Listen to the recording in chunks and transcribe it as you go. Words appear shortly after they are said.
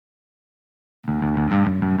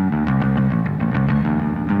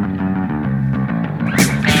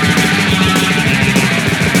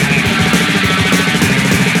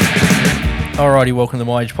Alrighty, welcome to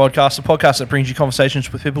My Age Podcast, a podcast that brings you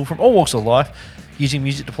conversations with people from all walks of life, using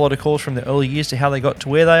music to plot a course from their early years to how they got to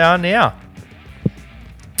where they are now.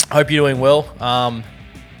 Hope you're doing well,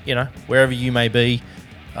 wherever you may be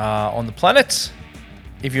on the planet.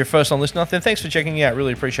 If you're a first-time listener, then thanks for checking it out.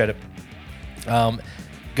 Really appreciate it. Go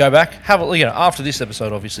back, have a look, after this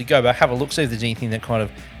episode, obviously, go back, have a look, see if there's anything that kind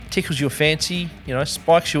of tickles your fancy,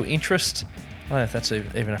 spikes your interest. I don't know if that's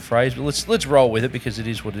even a phrase, but let's roll with it because it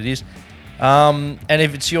is what it is. And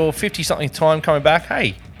if it's your 50-something time coming back,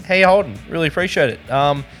 hey, how you holding? Really appreciate it.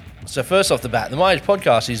 So first off the bat, the My Age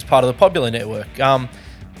Podcast is part of the Podbelly Network. Have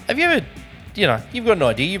you ever, you've got an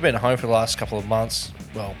idea, you've been at home for the last couple of months,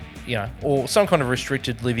 or some kind of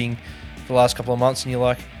restricted living for the last couple of months, and you're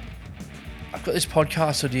like, I've got this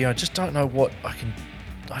podcast idea, I just don't know I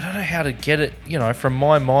don't know how to get it, from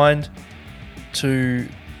my mind to,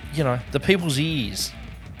 the people's ears,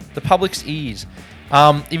 the public's ears.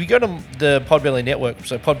 If you go to the Podbelly Network,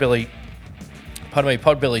 so podbelly.com,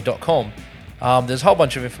 there's a whole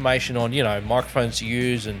bunch of information on, microphones to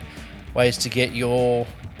use and ways to get your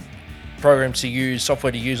programs to use,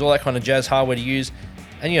 software to use, all that kind of jazz, hardware to use,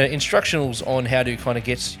 and, instructionals on how to kind of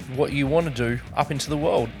get what you want to do up into the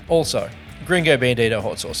world. Also, Gringo Bandito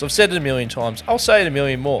Hot Sauce. I've said it a million times. I'll say it a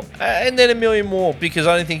million more, and then a million more, because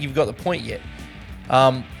I don't think you've got the point yet.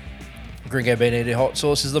 Gringo Bandito Hot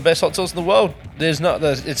Sauce is the best hot sauce in the world.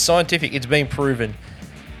 It's scientific. It's been proven.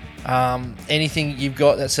 Anything you've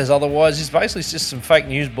got that says otherwise is basically just some fake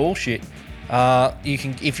news bullshit.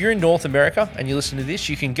 If you're in North America and you listen to this,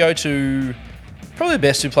 you can go to probably the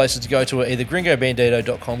best two places to go to are either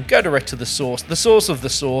gringobandito.com, go direct to the source of the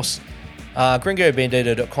source,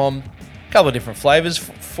 gringobandito.com. A couple of different flavors.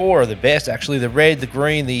 4 are the best, actually. The red, the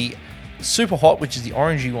green, the super hot, which is the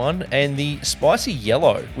orangey one, and the spicy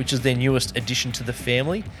yellow, which is their newest addition to the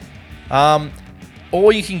family.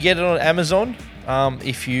 Or you can get it on Amazon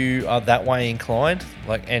if you are that way inclined.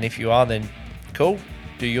 And if you are, then cool.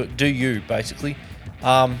 Do you basically?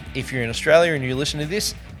 If you're in Australia and you listen to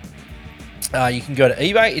this, you can go to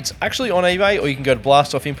eBay. It's actually on eBay, or you can go to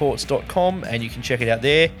blastoffinports.com and you can check it out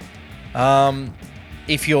there.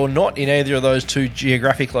 If you're not in either of those two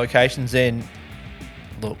geographic locations, then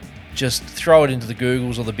look, just throw it into the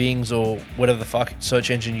Googles or the Bings or whatever the fuck search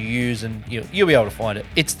engine you use, and you'll be able to find it.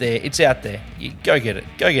 It's there. It's out there. Go get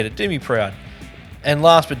it. Do me proud. And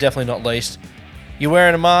last but definitely not least, you're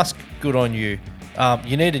wearing a mask. Good on you.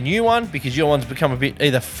 You need a new one because your one's become a bit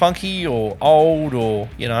either funky or old, or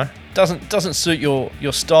doesn't suit your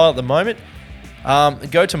style at the moment.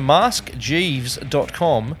 Go to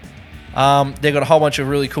maskjeeves.com. They've got a whole bunch of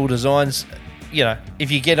really cool designs.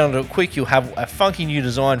 If you get onto it quick, you'll have a funky new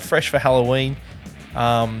design, fresh for Halloween,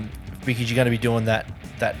 because you're going to be doing that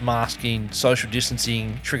masking, social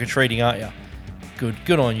distancing, trick-or-treating, aren't you?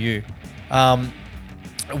 Good on you.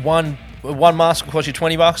 One mask will cost you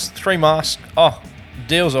 $20. 3 masks,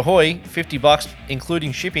 deals ahoy, $50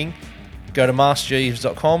 including shipping. Go to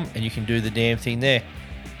maskjeeves.com and you can do the damn thing there.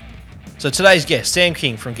 So today's guest, Sam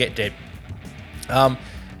King from Get Dead.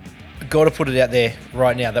 Got to put it out there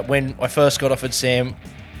right now that when I first got offered Sam,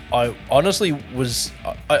 I honestly was,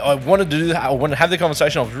 I wanted to do that. I wanted to have the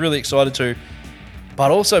conversation. I was really excited to,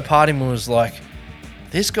 but also part of me was like,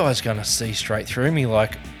 this guy's going to see straight through me.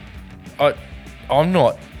 I'm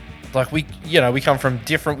not, we come from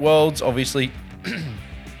different worlds, obviously.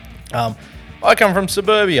 I come from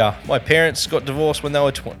suburbia. My parents got divorced when I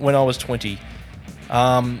was 20.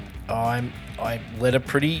 I led a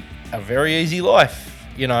very easy life.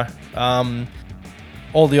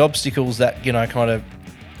 All the obstacles that, kind of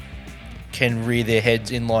can rear their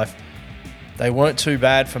heads in life, they weren't too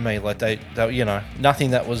bad for me. They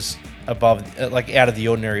nothing that was above, out of the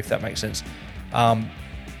ordinary, if that makes sense. And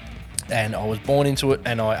I was born into it,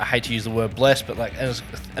 and I hate to use the word blessed, but no,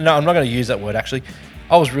 I'm not going to use that word, actually.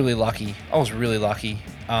 I was really lucky.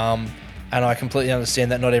 And I completely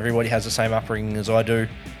understand that not everybody has the same upbringing as I do.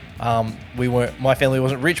 My family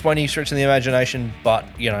wasn't rich by any stretch of the imagination, but,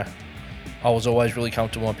 I was always really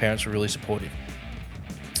comfortable. My parents were really supportive.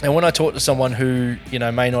 And when I talk to someone who,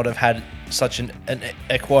 may not have had such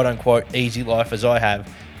a quote-unquote easy life as I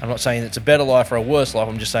have, I'm not saying it's a better life or a worse life.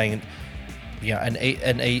 I'm just saying,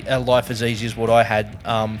 a life as easy as what I had.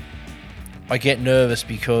 I get nervous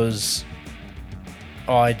because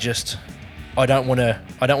I don't want to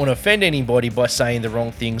offend anybody by saying the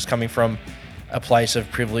wrong things coming from a place of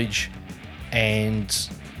privilege and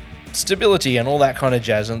stability and all that kind of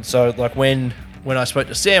jazz. And so when I spoke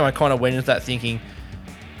to Sam, I kind of went into that thinking,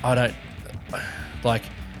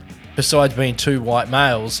 besides being 2 white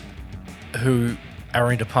males who are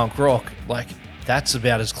into punk rock, that's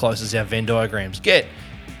about as close as our Venn diagrams get.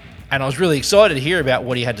 and I was really excited to hear about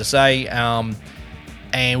what he had to say.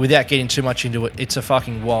 And without getting too much into it, it's a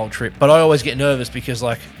fucking wild trip. But I always get nervous because,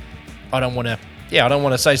 like, I don't want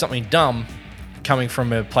to say something dumb coming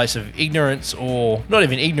from a place of ignorance, or not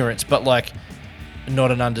even ignorance, but like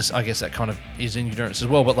I guess that kind of is ignorance as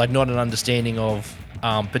well, but like not an understanding of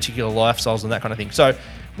particular lifestyles and that kind of thing. So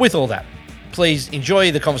with all that, please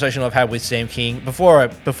enjoy the conversation I've had with Sam King. Before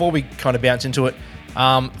we kind of bounce into it,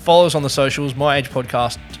 follow us on the socials, My Age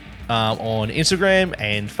Podcast, on Instagram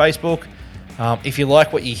and Facebook. If you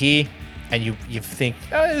like what you hear and you think,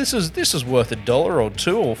 oh, this is worth $1 or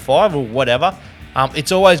 $2 or $5 or whatever,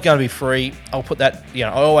 it's always going to be free. I'll put that, I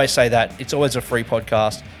always say that it's always a free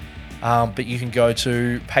podcast. But you can go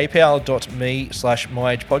to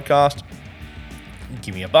paypal.me/myagepodcast.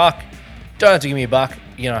 Give me $1. Don't have to give me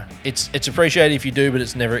 $1. It's appreciated if you do, but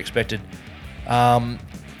it's never expected.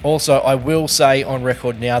 Also, I will say on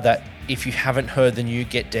record now that if you haven't heard the new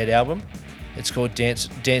Get Dead album, it's called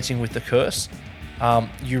Dancing with the Curse.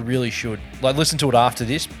 You really should. Like, listen to it after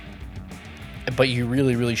this, but you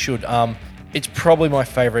really, really should. It's probably my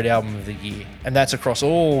favorite album of the year, and that's across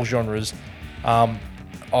all genres. I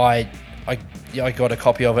got a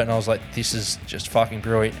copy of it, and I was like, this is just fucking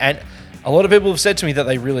brilliant. And a lot of people have said to me that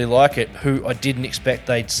they really like it, who I didn't expect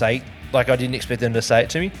they'd say. Like, I didn't expect them to say it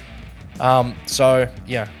to me. So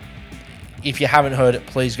yeah, if you haven't heard it,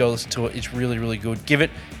 please go listen to it. It's really, really good. Give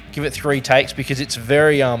it 3 takes, because it's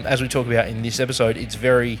very as we talk about in this episode, it's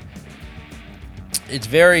very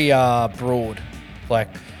broad. Like,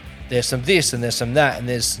 there's some this and there's some that, and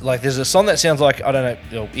there's a song that sounds like, I don't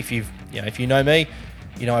know if you know me,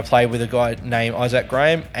 I play with a guy named Isaac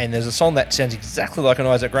Graham, and there's a song that sounds exactly like an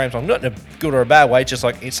Isaac Graham song, not in a good or a bad way, just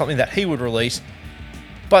like it's something that he would release.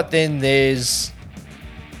 But then there's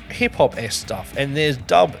hip-hop-esque stuff, and there's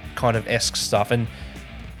dub kind of esque stuff, and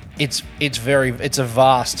it's very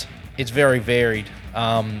varied.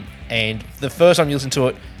 And the first time you listen to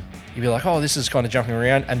it, you'll be like, oh, this is kind of jumping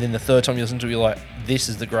around, and then the third time you listen to it, you're like, this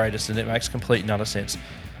is the greatest, and it makes complete and utter sense.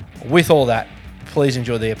 With all that, please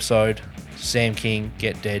enjoy the episode. Sam King,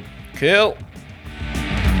 Get Dead. Cool.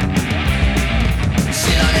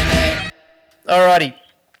 Alrighty.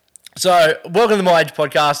 So, welcome to the My Age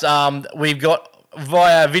Podcast. We've got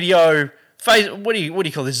via video, what do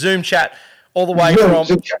you call this? Zoom chat, all the way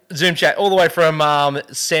from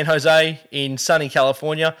San Jose in sunny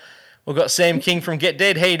California. We've got Sam King from Get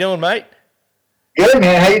Dead. How you doing, mate? Good,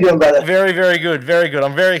 man. How you doing, brother? Very, very good. Very good.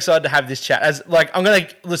 I'm very excited to have this chat.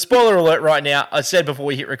 The spoiler alert right now. I said before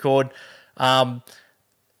we hit record, the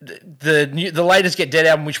latest Get Dead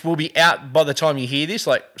album, which will be out by the time you hear this,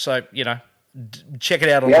 check it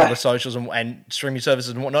out on all the socials and streaming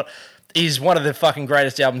services and whatnot, is one of the fucking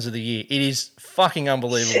greatest albums of the year. It is fucking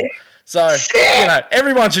unbelievable. So,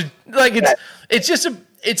 everyone should,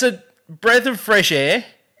 it's a breath of fresh air.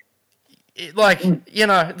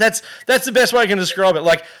 That's the best way I can describe it.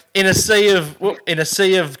 Like, in a sea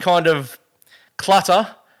of kind of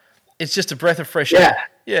clutter, it's just a breath of fresh air.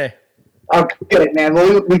 Yeah. Oh, good, man.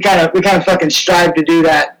 Well, we kind of fucking strive to do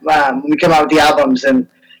that when we come out with the albums. And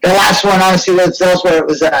the last one, honestly, was where it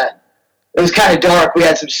was kind of dark. We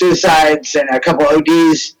had some suicides and a couple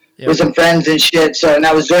ODs with some friends and shit. So, and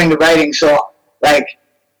that was during the writing. So, it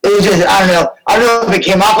was just, I don't know if it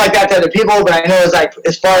came off like that to other people, but I know it was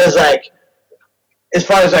as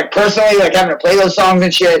far as personally, having to play those songs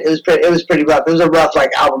and shit, it was pretty rough. It was a rough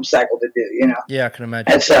album cycle to do, Yeah, I can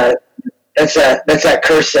imagine. That's that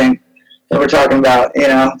curse thing that we're talking about,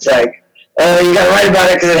 It's like, oh, you got to write about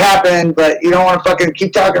it because it happened, but you don't want to fucking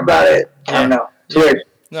keep talking about it. I don't know. It's weird.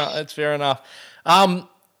 No, that's fair enough.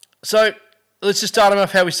 So let's just start them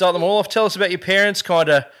off how we start them all off. Tell us about your parents, kind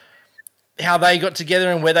of how they got together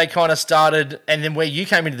and where they kind of started, and then where you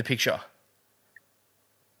came into the picture.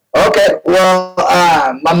 Okay, well,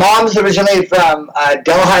 my mom's originally from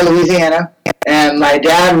Delhi, Louisiana, and my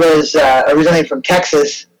dad was originally from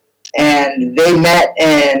Texas, and they met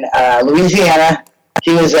in Louisiana.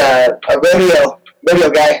 He was a rodeo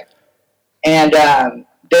guy, and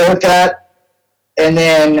they hooked up, and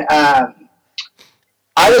then I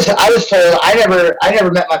was told I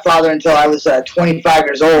never met my father until I was 25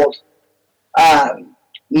 years old. I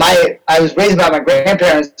was raised by my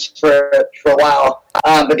grandparents for a while,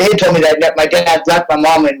 but they told me that my dad left my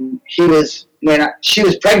mom when she was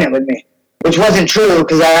pregnant with me, which wasn't true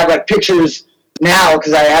because I have pictures now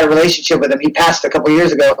because I had a relationship with him. He passed a couple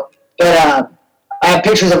years ago, but I have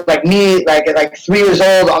pictures of me like 3 years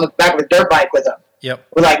old on the back of a dirt bike with him. Yep.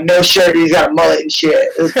 With no shirt, he's got a mullet and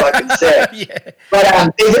shit. It was fucking sick. Yeah.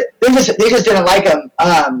 But they just didn't like him.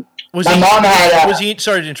 My mom had. Was he?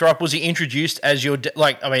 Sorry to interrupt. Was he introduced as your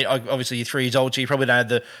like? I mean, obviously you're 3 years old, so you probably don't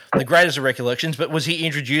have the greatest of recollections. But was he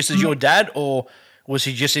introduced as your dad, or was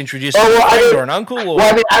he just introduced as a friend or an uncle? Or? Well,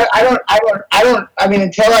 I mean, I don't. I mean,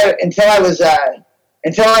 until I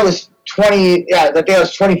was 20. Yeah, I think I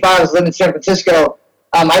was 25. I was living in San Francisco.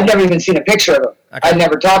 I'd never even seen a picture of him. Okay. I'd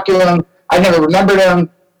never talked to him. I never remembered him.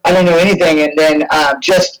 I didn't know anything. And then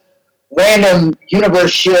just random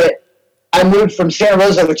universe shit. I moved from Santa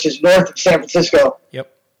Rosa, which is north of San Francisco.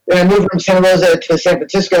 Yep. Then I moved from Santa Rosa to San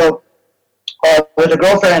Francisco with a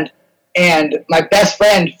girlfriend, and my best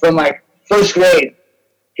friend from like first grade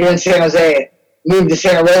here in San Jose moved to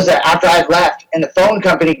Santa Rosa after I'd left, and the phone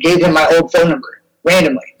company gave him my old phone number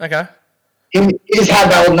randomly. Okay. He just had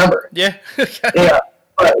my old number. Yeah. Yeah.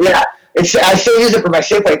 But yeah, I still use it for my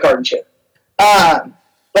Safeway card and shit.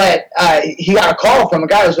 But he got a call from a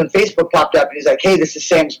guy. It was when Facebook popped up, and he's like, "Hey, this is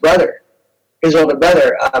Sam's brother, his older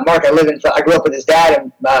brother, Mark. I grew up with his dad,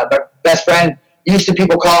 and my best friend used to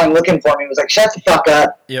people calling looking for me. He was like, shut the fuck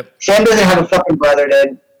up. Yep. Sam doesn't have a fucking brother,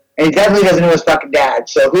 dude, and he definitely doesn't know his fucking dad.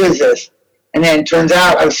 So who is this?" And then it turns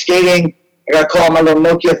out I was skating. I got a call on my little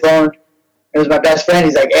Nokia phone. It was my best friend.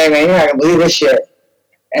 He's like, "Hey man, you're not gonna believe this shit."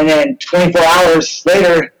 And then 24 hours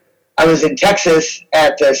later, I was in Texas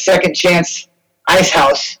at the Second Chance Ice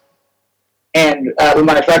House, and with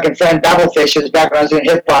my fucking friend Babblefish. It was back when I was doing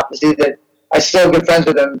hip hop. This dude that I still good friends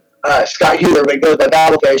with him, Scott Hewler, but he goes by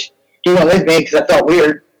Babblefish. He went with me because I felt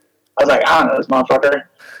weird. I was like, I don't know this motherfucker.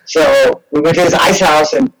 So we went to this ice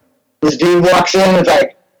house, and this dude walks in with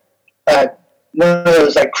like one of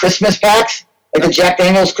those like Christmas packs, like the Jack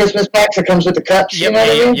Daniels Christmas packs that comes with the cups. Yep, you know what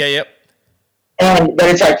I mean? Yep. But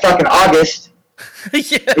it's like fucking August.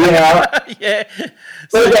 Yeah. You know? Yeah.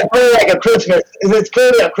 So it's like clearly like a Christmas. It's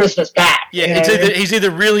clearly a Christmas pack. Yeah, you know he's either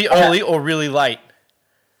really early or really late.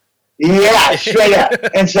 Yeah, straight up.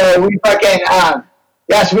 And so we fucking,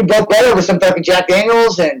 so we broke bread over some fucking Jack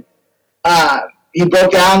Daniels, and he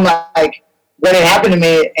broke down like what had happened to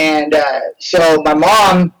me. And so my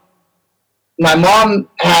mom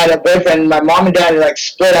had a boyfriend. My mom and dad had like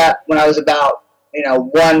split up when I was about,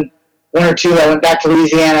 one or two. I went back to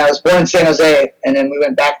Louisiana. I was born in San Jose, and then we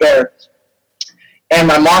went back there. And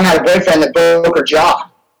my mom had a boyfriend that broke her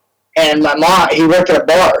jaw. And he worked at a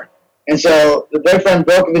bar. And so the boyfriend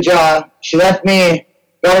broke the jaw. She left me,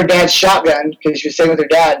 got her dad's shotgun because she was staying with her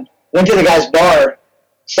dad, went to the guy's bar,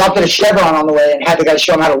 stopped at a Chevron on the way, and had the guy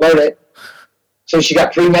show him how to load it. So she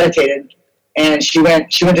got premeditated. And she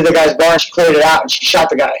went to the guy's bar, and she cleared it out, and she shot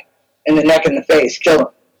the guy in the neck and the face, killed him.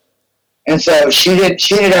 And so she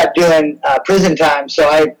ended up doing prison time. So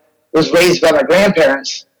I was raised by my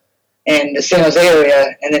grandparents in the San Jose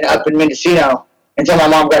area, and then up in Mendocino until my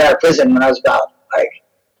mom got out of prison when I was about,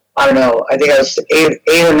 I don't know, I think I was 8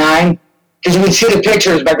 or 9. Because you would see the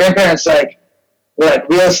pictures. My grandparents, were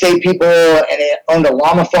real estate people, and they owned a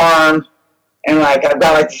llama farm. And, I've got,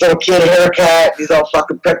 this little kid haircut, these all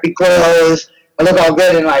fucking preppy clothes. I look all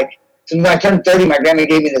good. And, so when I turned 30, my grandma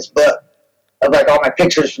gave me this book of, all my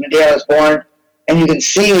pictures from the day I was born. And you can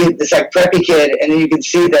see this, preppy kid. And then you can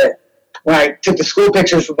see that when I took the school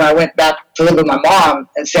pictures from when I went back to live with my mom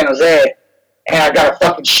in San Jose, and I got a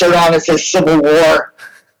fucking shirt on that says Civil War.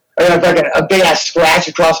 I got fucking a big ass scratch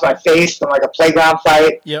across my face from a playground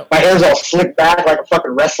fight. Yep. My hair's all slicked back like a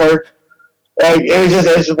fucking wrestler.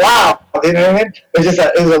 It was wild. You know what I mean?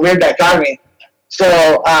 It was a weird dichotomy.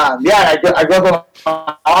 So I grew up with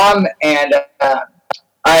my mom, and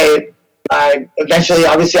I eventually,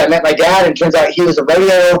 obviously, I met my dad, and it turns out he was a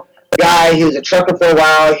rodeo guy. He was a trucker for a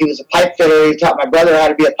while. He was a pipe fitter. He taught my brother how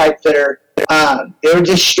to be a pipe fitter. They were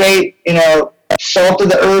just straight, salt of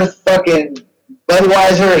the earth, fucking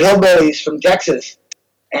Budweiser hillbillies from Texas.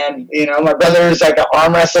 And, my brother's an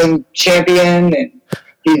arm wrestling champion, and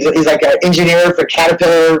he's an engineer for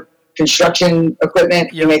Caterpillar construction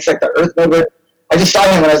equipment. He makes the earth mover. I just saw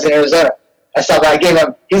him when I was in Arizona. I gave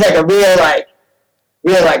him, he's a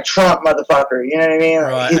real Trump motherfucker. You know what I mean?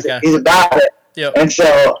 Right, he's about it. Yep. And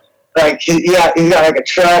so, he's got a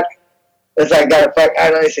truck that's got a fuck. I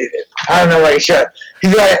don't know where he shot.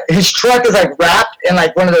 His truck is wrapped in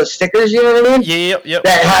one of those stickers. You know what I mean? Yep.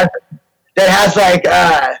 That has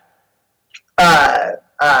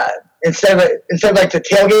instead of the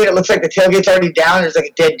tailgate, it looks like the tailgate's already down. There's a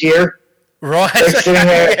dead deer. Right. Sitting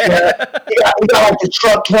there. Yeah. We got the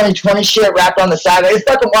truck 2020 shit wrapped on the side. It's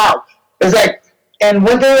fucking wild. It's and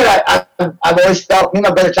one thing that I've always felt, me and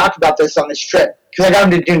my brother talked about this on this trip, because I got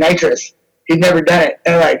him to do nitrous. He'd never done it.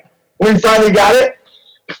 And when he finally got it,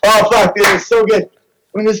 oh fuck, dude, it was so good.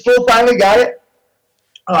 When this fool finally got it,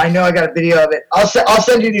 oh, I know I got a video of it. I'll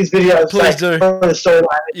send you these videos. Please do. For the storyline.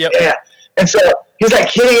 Yep. Yeah. And so he's like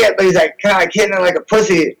hitting it, but he's like kind of like hitting it like a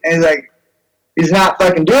pussy. And he's like, he's not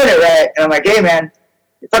fucking doing it right. And I'm like, hey man,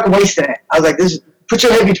 you're fucking wasting it. I was like, put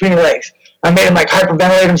your head between your legs. I made him like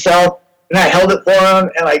hyperventilate himself, and I held it for him,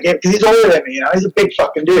 and like, because he's older than me, you know, he's a big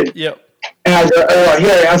fucking dude. Yep. And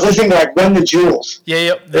I was listening to like Run the Jewels. Yeah,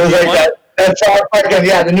 yep. It was like that song, fucking,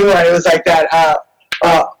 yeah, the new one. It was like that,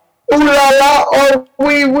 ooh la la, oh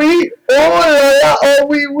wee wee, oh la la, oh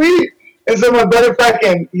wee wee. And so my brother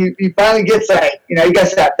fucking, he finally gets like, you know, he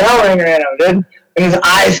gets that bell ringer in him, dude. And his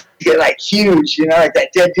eyes get like huge, you know, like that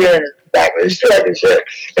dead deer in his back of his neck and shit.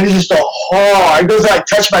 And he's just so hard. He goes like,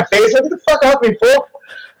 touch my face. Like, what the fuck off me, fool?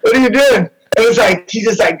 What are you doing? It was like, he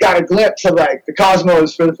just like got a glimpse of like the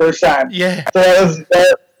cosmos for the first time. Yeah. So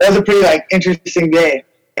that was a pretty like interesting day.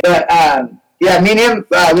 But yeah, me and him,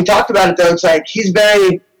 we talked about it though. It's like, he's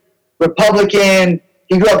very Republican.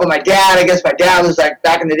 He grew up with my dad. I guess my dad was like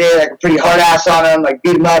back in the day, like a pretty hard ass on him, like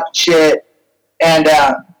beat him up and shit. And,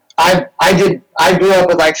 I grew up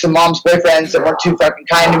with like some mom's boyfriends that weren't too fucking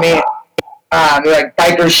kind to me. They're like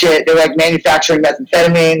biker shit. They're like manufacturing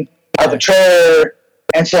methamphetamine out of a trailer.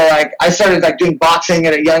 And so like I started like doing boxing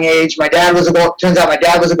at a young age. Turns out my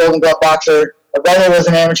dad was a Golden Glove boxer. My brother was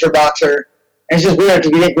an amateur boxer. And it's just weird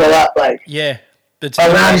because we didn't grow up like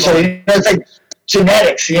around each other. You know, it's like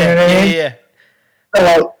genetics. You know what I mean? Yeah.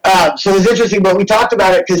 So it was interesting, but we talked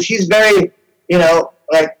about it because he's very, you know,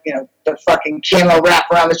 like, you know, the fucking camo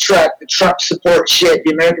wrap around the truck support shit,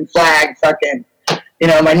 the American flag, fucking, you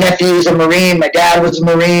know, my nephew's a Marine, my dad was a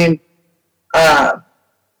Marine,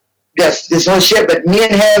 this whole shit, but me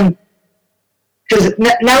and him, because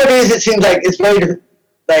nowadays it seems like it's very,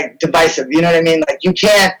 like, divisive, you know what I mean? Like, you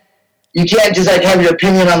can't just, like, have your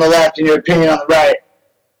opinion on the left and your opinion on the right.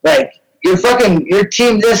 Like, you're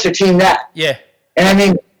team this or team that. Yeah. And I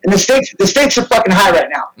mean, and the stakes are fucking high right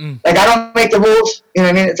now. Like, I don't make the rules. You know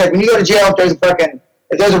what I mean? It's like when you go to jail, if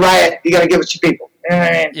there's a riot, you got to give it to people. You know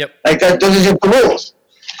what I mean? Yep. Like, those are just the rules.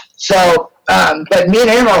 So, but me and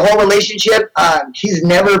him, our whole relationship, he's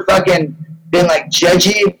never fucking been, like,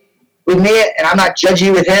 judgy with me, and I'm not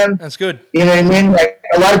judgy with him. That's good. You know what I mean? Like,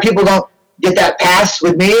 a lot of people don't get that pass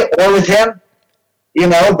with me or with him, you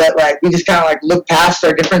know, but, like, we just kind of, like, look past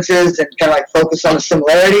our differences and kind of, like, focus on the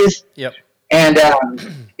similarities. Yep. And,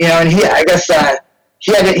 you know, and he had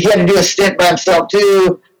to do a stint by himself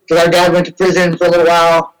too, because our dad went to prison for a little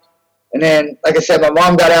while. And then, like I said, my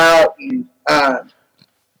mom got out, and,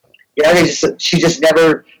 she just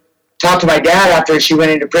never talked to my dad after she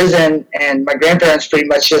went into prison, and my grandparents pretty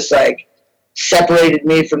much just, like, separated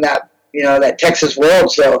me from that, you know, that Texas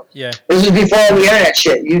world. So yeah, this was before all the internet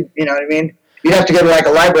shit. You know what I mean? You'd have to go to, like,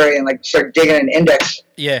 a library and, like, start digging an index.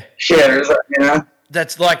 Yeah. Shit, or, you know?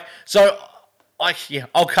 That's like, so...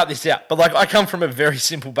 I'll cut this out. But, like, I come from a very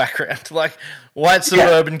simple background. Like, white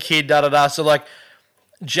suburban kid, da-da-da. So, like,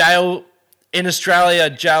 jail, in Australia,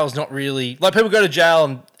 jail's not really... Like, people go to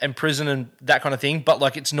jail and prison and that kind of thing, but,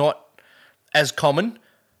 like, it's not as common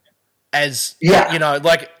as, you know,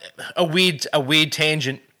 like, a weird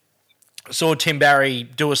tangent. I saw Tim Barry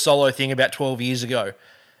do a solo thing about 12 years ago.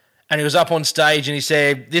 And he was up on stage and he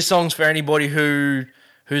said, this song's for anybody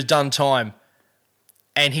who's done time.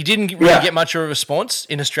 And he didn't really get much of a response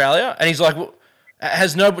in Australia. And he's like, well,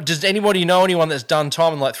 does anybody know anyone that's done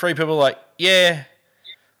time? And like 3 people are like, yeah.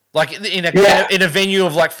 Like in a venue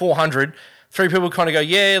of like 400, 3 people kind of go,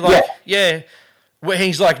 yeah. Where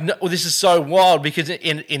he's like, no, well, this is so wild because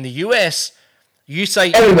in the US, you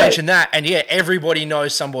mention that and everybody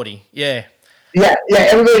knows somebody. Yeah. Yeah,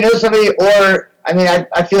 everybody knows somebody, or, I mean,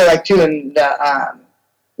 I feel like too, and,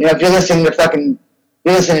 you know, if you're listening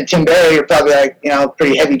to Tim Barry, you're probably like, you know,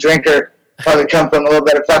 pretty heavy drinker, probably come from a little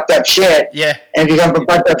bit of fucked up shit. Yeah. And if you come from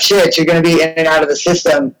fucked up shit, you're going to be in and out of the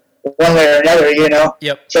system one way or another, you know?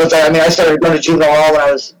 Yep. So it's like, I mean, I started going to juvenile hall when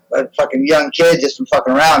I was a fucking young kid just from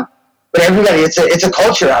fucking around. But everybody, it's a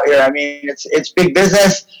culture out here. I mean, it's big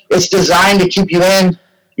business. It's designed to keep you in,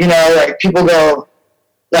 you know, like people go,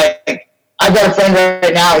 like, I've got a friend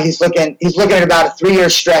right now, he's looking at about a 3-year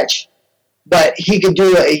stretch, but he could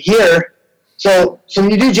do a year. So when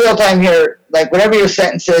you do jail time here, like whatever your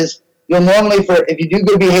sentence is, you'll normally, if you do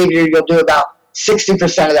good behavior, you'll do about 60%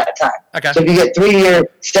 of that time. Okay. So if you get 3-year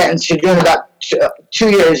sentence, you're doing about 2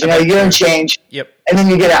 years, you know, a year and change. Yep. And then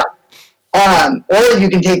you get out. Or you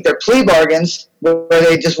can take their plea bargains where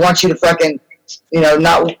they just want you to fucking, you know,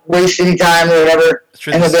 not waste any time or whatever.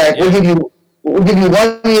 And they'll be like, we'll give you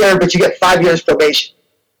 1 year, but you get 5 years probation.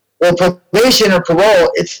 Well, probation or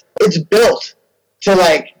parole, it's built to,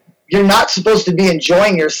 like, you're not supposed to be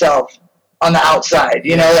enjoying yourself on the outside.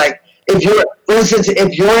 You know, like, for instance,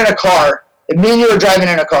 if you're in a car, if me and you are driving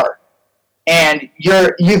in a car, and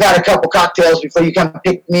you've had a couple cocktails before you come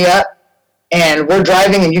pick me up, and we're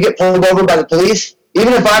driving and you get pulled over by the police,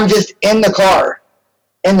 even if I'm just in the car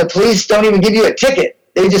and the police don't even give you a ticket,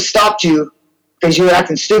 they just stopped you because you were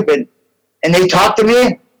acting stupid, and they talk to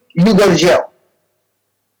me, you go to jail.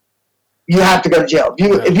 You have to go to jail.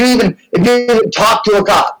 If you even talk to a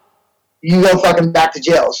cop, you go fucking back to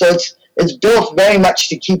jail. So it's built very much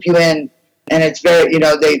to keep you in, and it's very,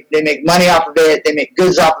 they make money off of it, they make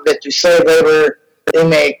goods off of it through slave labor, they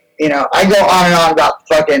make, I go on and on about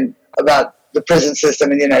the prison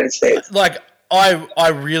system in the United States. Like, I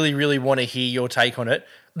really, really want to hear your take on it.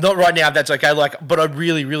 Not right now, if that's okay. But I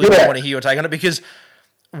really, really want to hear your take on it, because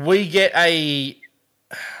we get a,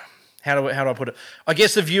 how do I put it? I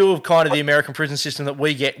guess the view of kind of the American prison system that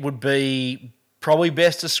we get would be probably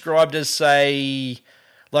best described as, say,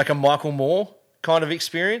 like a Michael Moore kind of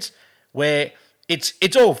experience, where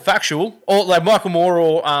it's all factual, or like Michael Moore,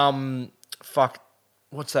 or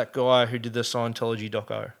what's that guy who did the Scientology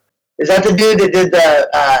doco? Is that the dude that did the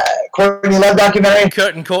Courtney Love documentary?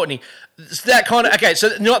 Kurt and Courtney. It's that kind of, okay, so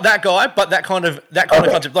not that guy, but that kind of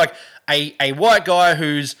concept, like a white guy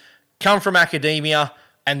who's come from academia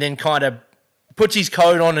and then kind of puts his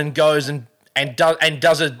coat on and goes and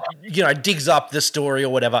does a, digs up the story or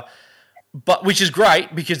whatever. But which is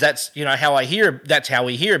great, because that's how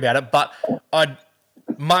we hear about it. But I'd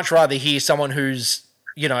much rather hear someone who's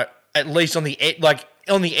at least on the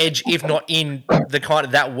edge, if not in the kind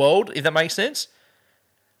of that world, if that makes sense.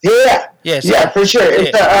 Yeah, for sure.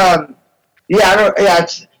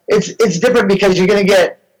 It's different because you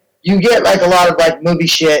get like a lot of like movie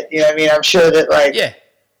shit. You know what I mean? I'm sure that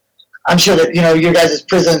your guys'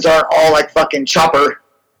 prisons aren't all like fucking Chopper.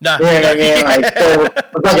 No. You know what I mean? Like,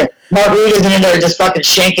 fucking Marguerite isn't in there just fucking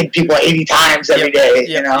shanking people 80 times every day,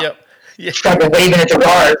 Yep. Just fucking waving at the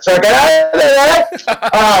guard. So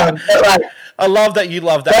I love that you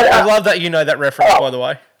love that. I love that you know that reference, by the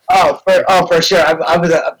way. For sure. I was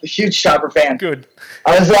a huge Chopper fan. Good.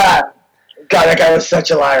 I was, God, that guy was such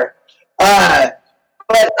a liar. I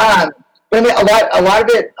mean, a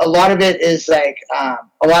lot of it is like a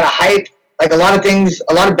lot of hype. Like a lot of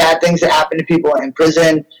bad things that happen to people in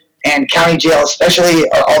prison and county jail, especially,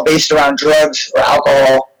 are all based around drugs or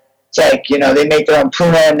alcohol. It's like, they make their own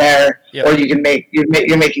Puna in there, or you're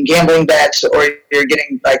making gambling bets, or you're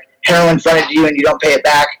getting like heroin fronted to you and you don't pay it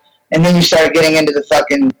back, and then you start getting into the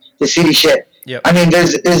seedy shit. Yep. I mean,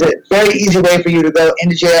 there's a very easy way for you to go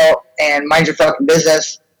into jail and mind your fucking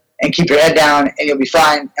business and keep your head down, and you'll be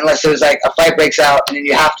fine, unless there's like a fight breaks out and then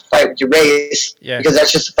you have to fight with your race, because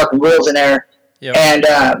that's just the fucking rules in there. Yep.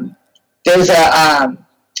 And there's a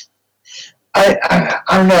I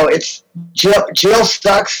don't know, it's jail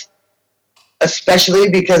sucks,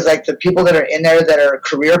 especially because like the people that are in there that are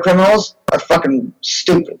career criminals are fucking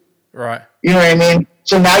stupid. Right. You know what I mean?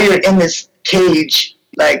 So now you're in this cage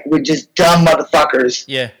like with just dumb motherfuckers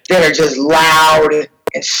that are just loud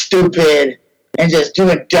and stupid and just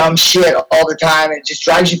doing dumb shit all the time, and it just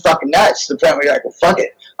drives you fucking nuts to the point where you're like, well, fuck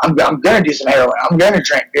it. I'm going to do some heroin. I'm going to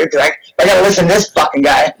drink, dude, because I got to listen to this fucking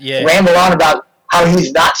guy ramble on about how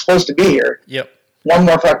he's not supposed to be here. Yep. One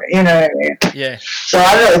more fucking, you know what I mean? Yeah. So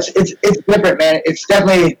I don't know. It's different, man. It's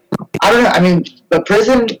definitely, I don't know. I mean, the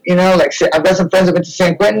prison, like I've got some friends that went to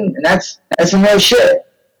San Quentin, and that's some real shit.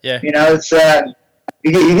 Yeah. It's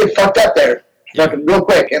you get fucked up there fucking real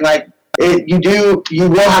quick, and like you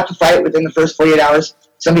will have to fight within the first 48 hours.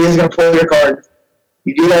 Somebody is going to pull your card.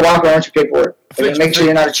 You do got to walk around with your paperwork. Make sure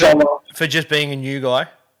you're not a chomo. For just being a new guy?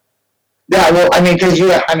 Yeah, well, I mean, because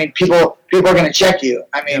people are going to check you.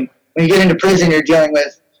 I mean, when you get into prison, you're dealing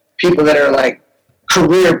with people that are like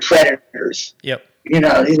career predators. Yep.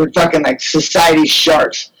 These are fucking like society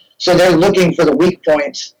sharks. So they're looking for the weak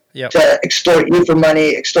points to extort you for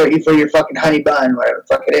money, extort you for your fucking honey bun, whatever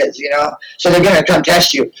the fuck it is, So they're going to come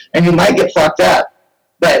test you. And you might get fucked up.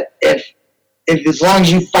 But if as long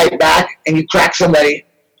as you fight back and you crack somebody,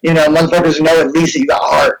 motherfuckers know at least that you got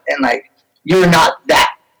heart, and like you're not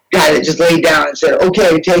that guy that just laid down and said,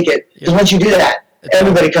 okay, take it. Because once you do that,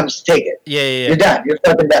 everybody comes to take it. Yeah. You're done. You're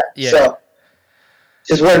fucking done. Yeah. So,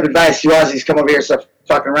 just word of advice, you Aussies come over here and start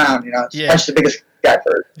fucking around, Punch the biggest guy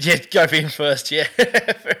first. Yeah, go for him first, yeah.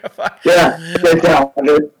 Get down,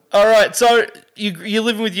 dude. All right, so you're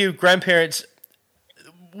living with your grandparents.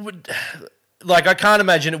 I can't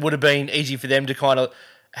imagine it would have been easy for them to kind of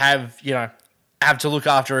have to look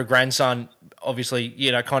after a grandson, obviously,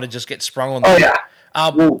 kind of just get sprung on them.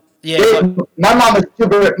 Oh, yeah. My mom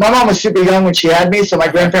was super young when she had me, so my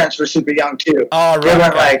grandparents were super young too. Oh, right.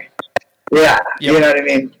 They weren't you know what I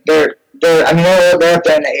mean? They're up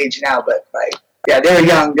there in the age now, but they were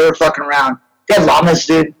young. They were fucking around. They had llamas,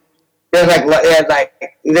 dude. they had like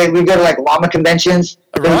we go to like llama conventions.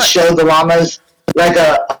 They would Right. show the llamas like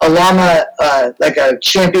a llama, like a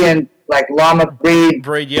champion like llama breed,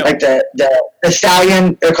 Yep. like the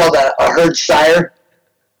stallion. They're called a herd sire.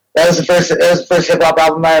 That was the first hip hop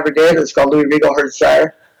album I ever did. It was called Louis Regal Herd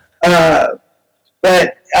Sire.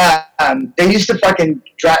 But they used to fucking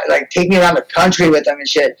take me around the country with them and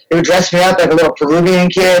shit. They would dress me up like a little Peruvian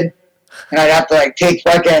kid, and I'd have to like take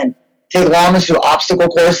llamas through obstacle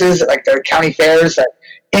courses at like their county fairs, like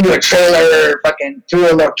into a trailer, fucking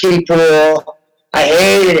through a little kiddie pool. I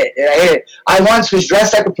hated it. Dude. I hated it. I once was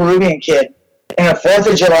dressed like a Peruvian kid in a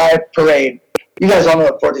 4th of July parade. You guys all know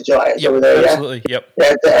what 4th of July is over there, absolutely. yeah?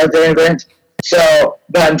 Yep. At the immigrants. So,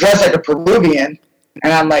 but I'm dressed like a Peruvian,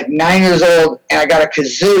 and I'm like 9 years old, and I got a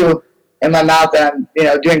kazoo in my mouth, and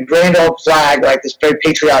I'm, doing Grand Old Flag, like this very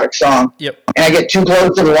patriotic song. Yep. And I get too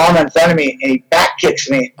close to the llama in front of me, and he back kicks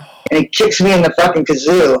me, and he kicks me in the fucking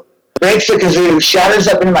kazoo, breaks the kazoo, shatters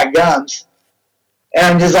up into my gums, and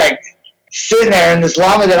I'm just like sitting there, and this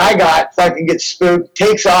llama that I got fucking gets spooked,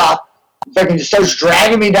 takes off, fucking just starts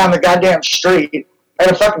dragging me down the goddamn street. I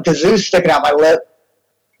had a fucking kazoo sticking out my lip,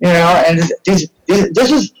 and this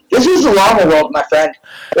was the llama world, my friend.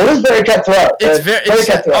 It was very cutthroat. It's very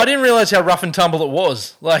cutthroat. I didn't realize how rough and tumble it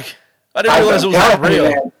was. Like, I didn't realize it was that real.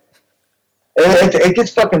 Man. It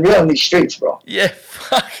gets fucking real in these streets, bro. Yeah,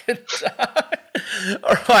 fucking.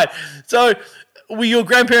 All right. So, were your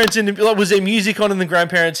grandparents was there music on in the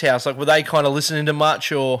grandparents' house? Like, were they kind of listening to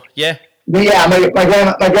much, or yeah? Yeah, my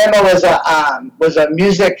grandma was a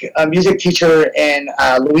music teacher in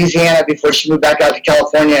Louisiana before she moved back out to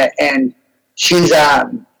California, and she's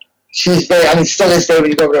very, I mean, still this day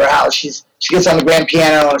when you go over to her house, she gets on the grand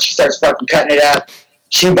piano and she starts fucking cutting it up.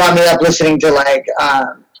 She brought me up listening to like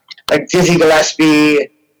Dizzy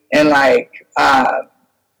Gillespie and like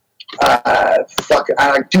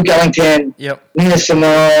Duke Ellington, yep. Nina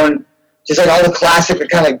Simone. Just like all the classic,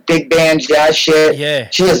 kind of like big band jazz shit. Yeah.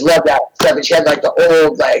 She just loved that stuff. And she had like the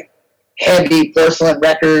old, like heavy porcelain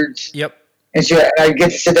records. Yep. And I'd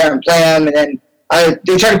get to sit there and play them. And then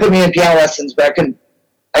they tried to put me in piano lessons, but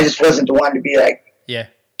I just wasn't the one to be like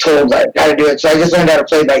told like how to do it. So I just learned how to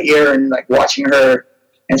play by ear and like watching her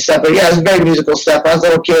and stuff. But yeah, it was very musical stuff. I was a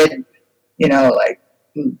little kid, like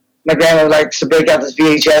my grandma likes to break out this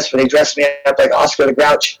VHS where they dressed me up like Oscar the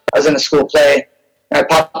Grouch. I was in a school play. I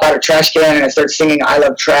pop out a trash can and I start singing "I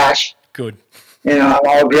Love Trash." Good. I'm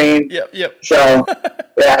all green. Yep. So,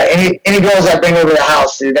 yeah, any girls I bring over the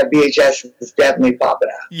house, dude, that VHS is definitely popping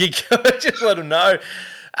out. You gotta just let them know.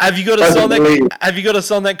 Have you got a song that? Have you got a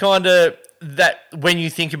song that kind of that when you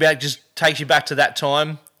think about it, just takes you back to that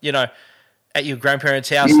time? At your grandparents'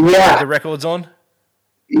 house. Yeah. With the records on.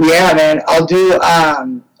 Yeah, man. I'll do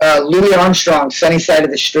Louis Armstrong, "Sunny Side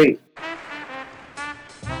of the Street."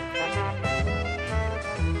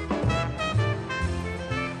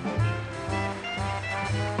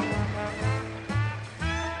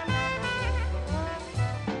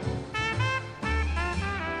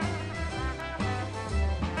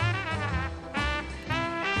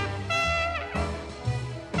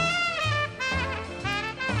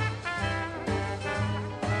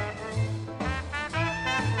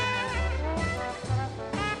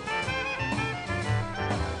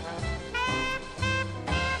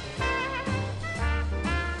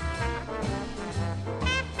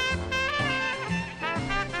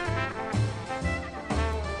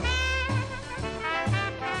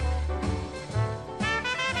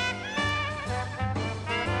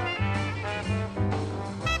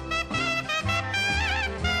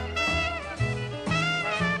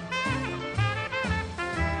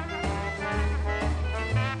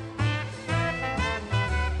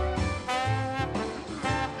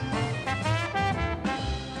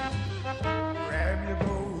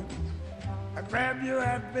 Grab your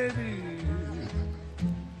hat, baby.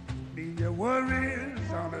 Leave your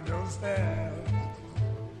worries on the doorstep.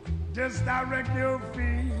 Just direct your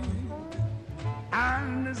feet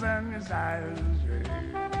on the sunny side of the street.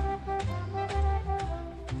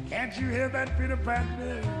 Can't you hear that pitter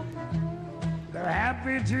patter? The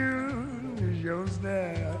happy tune is your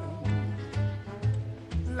step.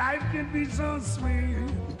 Life can be so sweet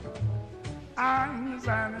on the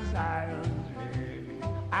sunny side of the street.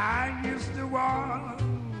 I used to walk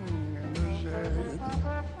in the shade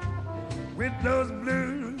with those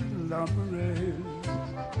blues on parade.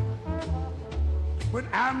 But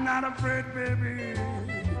I'm not afraid, baby.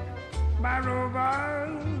 My rover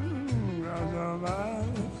goes over.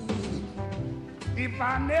 If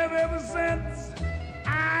I never ever sense,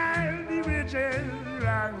 I'll be rich as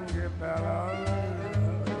Rockefeller.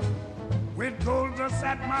 With gold dust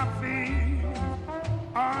at my feet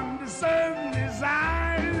on the sunny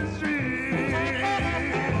side street.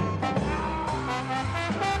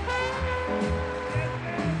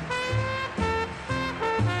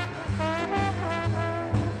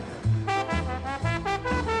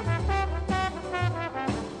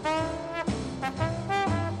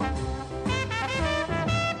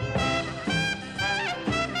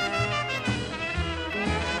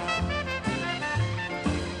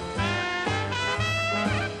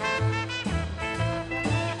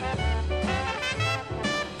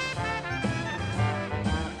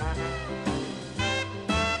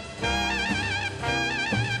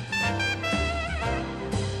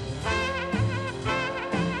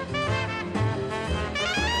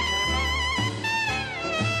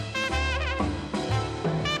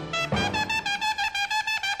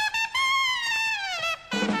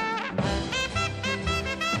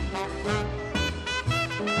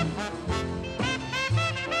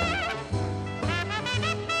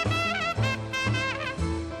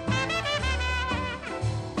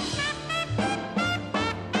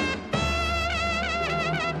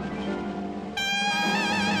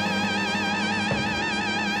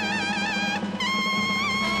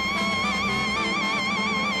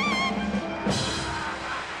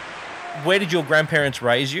 Where did your grandparents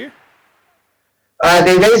raise you?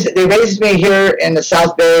 They raised me here in the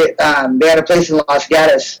South Bay. They had a place in Los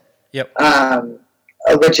Gatos, Yep.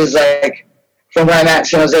 which is like from where I'm at in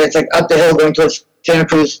San Jose. It's like up the hill going towards Santa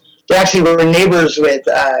Cruz. They actually were neighbors with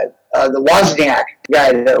the Wozniak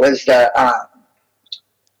guy that was the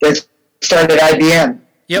that started IBM.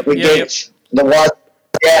 Yep. With Yep. Gates. The Woz,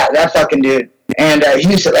 yeah, that fucking dude. And he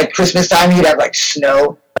used to, like, Christmas time, he'd have like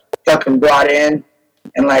snow fucking brought in,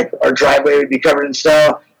 and like our driveway would be covered in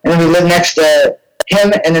snow. And then we lived next to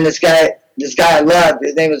him, and then this guy I loved,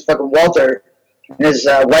 his name was fucking Walter, and his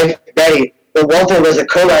wife Betty. But Walter was a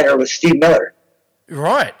co-writer with Steve Miller.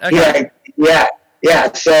 Right. Okay. Yeah.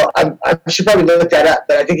 So I should probably look that up,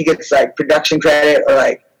 but I think he gets like production credit or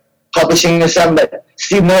like publishing or something. But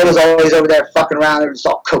Steve Miller was always over there fucking around. They were just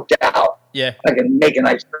all coked out, Yeah. like making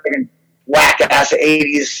like freaking whack ass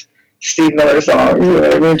 '80s Steve Miller songs. You know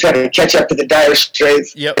what I mean? Trying to catch up to the Dire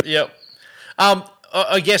Straits. Yep.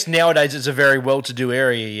 I guess nowadays it's a very well-to-do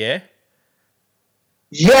area. Yeah.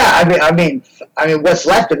 Yeah, I mean, what's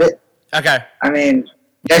left of it? Okay. I mean,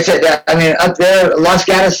 that's it. I mean, up there, Los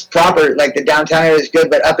Gatos proper, like the downtown area is good,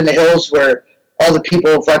 but up in the hills where all the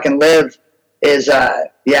people fucking live is,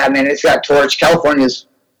 yeah, man, it's got torch. California's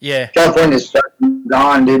fucking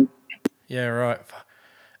gone, dude. Yeah. Right. Fuck.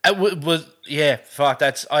 I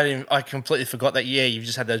completely forgot that. Yeah, you've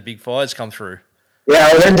just had those big fires come through.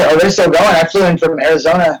 Yeah, they're still going. I flew in from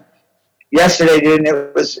Arizona yesterday, dude, and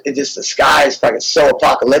it just the sky is fucking so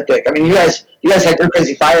apocalyptic. I mean, you guys had your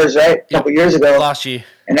crazy fires, right? A couple years ago. Last year.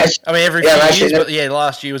 And that's, every few years, but yeah,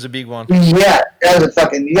 last year was a big one. Yeah, that was a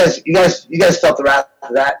fucking. You guys felt the wrath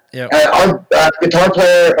of that. Yeah. Our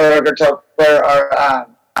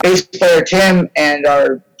bass player Tim and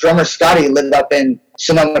our drummer Scotty lived up in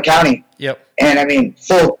Sonoma County. Yep. And I mean,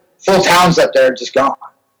 full towns up there are just gone.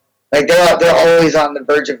 Like they're always on the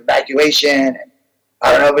verge of evacuation. And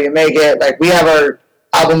I don't know if we can make it. Like we have our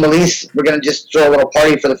album release. We're gonna just throw a little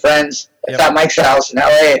party for the friends at Fat Mike's house in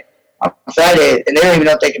LA on Friday, and they don't even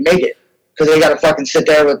know if they can make it because they got to fucking sit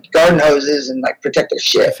there with garden hoses and like protect their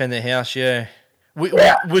shit. Defend their house, yeah.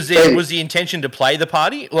 Yeah. Was the intention to play the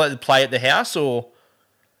party, like play at the house, or?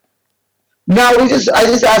 No, I just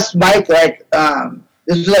asked Mike, like,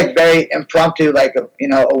 this was like very impromptu, like a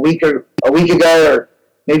week ago or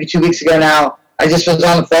maybe 2 weeks ago now. I just was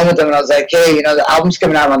on the phone with him and I was like, hey, the album's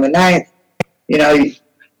coming out on the 9th.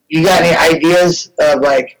 You got any ideas of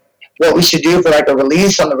like what we should do for like a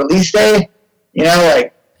release on the release day?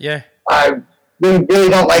 Yeah. I really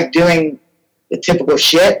don't like doing the typical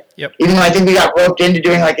shit. Yep. Even though I think we got roped into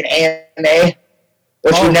doing like an AMA,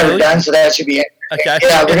 which we've never done, so that should be okay.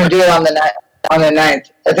 Yeah, we're gonna do it on the 9th.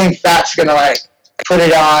 I think Fat's gonna like put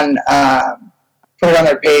it on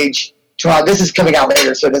their page tomorrow. This is coming out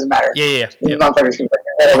later, so it doesn't matter. Yeah. These motherfuckers can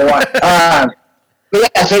whatever they want. But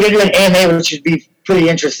yeah, so we're gonna do an AMA, which should be pretty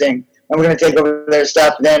interesting. And we're gonna take over their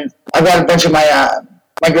stuff. And then I've got a bunch of my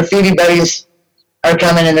graffiti buddies are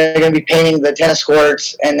coming, and they're gonna be painting the tennis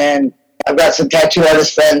courts. And then I've got some tattoo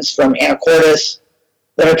artist friends from Anacortes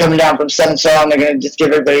that are coming down from Seven Song. They're gonna just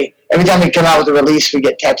give everybody, every time we come out with a release, we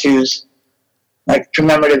get tattoos, like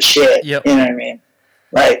commemorative shit. Yep. You know what I mean?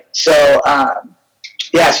 Right. So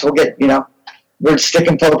so we'll get we're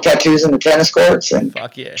sticking poke tattoos in the tennis courts and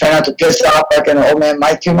Fuck yeah. try not to piss off like an old man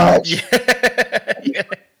Mike too much. Yeah.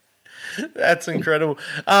 That's incredible.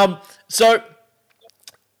 So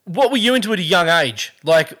what were you into at a young age?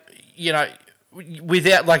 Like,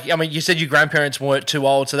 without, like, I mean, you said your grandparents weren't too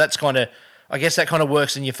old, so that's kind of, I guess that kind of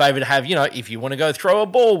works in your favor to have, if you want to go throw a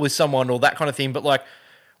ball with someone or that kind of thing. But like,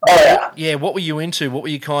 yeah, what were you into? What were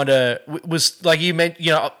you kind of, was like, you meant,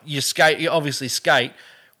 you skate, you obviously skate.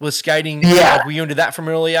 Was skating, yeah. Were you into that from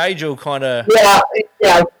an early age, or kind of? Yeah,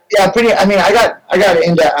 pretty. I mean, I got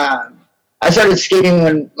into. I started skating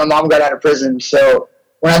when my mom got out of prison. So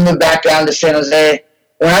when I moved back down to San Jose,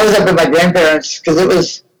 when I was up with my grandparents, because it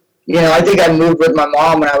was, I think I moved with my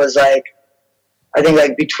mom when I was like, I think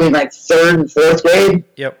like between like 3rd and 4th grade.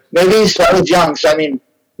 Yep. Maybe, so I was young. So I mean,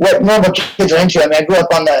 what normal kids are into? I mean, I grew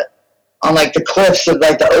up on like the cliffs of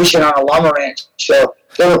like the ocean on a llama ranch. So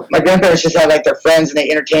my grandparents just had like their friends and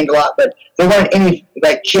they entertained a lot, but there weren't any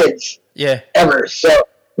like kids. Yeah. Ever. So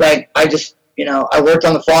like I just, I worked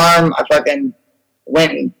on the farm. I fucking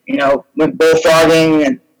went bullfrogging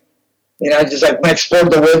and, just like went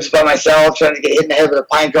explored the woods by myself, trying to get hit in the head with a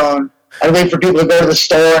pine cone. I'd wait for people to go to the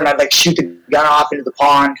store and I'd like shoot the gun off into the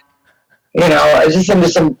pond. I was just into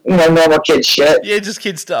some, normal kid shit. Yeah, just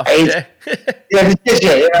kid stuff. Yeah, just kid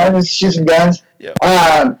shit, just shoot some guns. Yeah.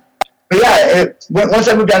 But yeah, once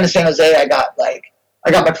I moved down to San Jose, I got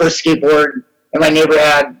my first skateboard, and my neighbor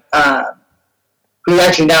had, who's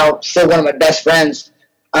actually now still one of my best friends.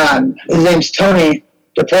 His name's Tony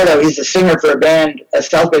DePorto. He's the singer for a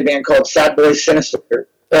South Bay band called Sad Boys Sinister.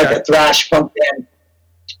 They're like a thrash punk band.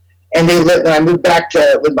 And when I moved back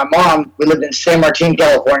with my mom, we lived in San Martin,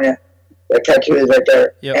 California. The tattoo is right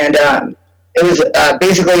there. Yep. And it was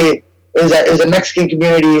basically it was a Mexican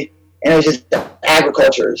community, and it was just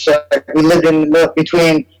agriculture. So we lived in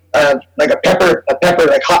between like a pepper,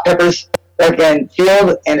 like hot peppers, like in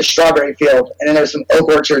field and a strawberry field, and then there's some oak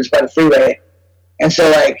orchards by the freeway. And so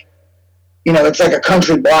like, it's like a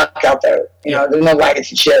country block out there. There's no lights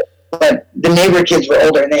and shit. But the neighbor kids were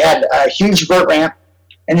older, and they had a huge vert ramp,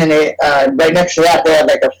 and then they right next to that they had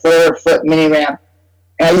like a 4-foot mini ramp.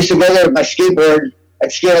 And I used to go there with my skateboard.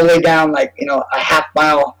 I'd skate all the way down like a half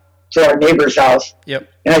mile to our neighbor's house. Yep.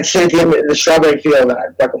 And I'd sit at the end of the strawberry field and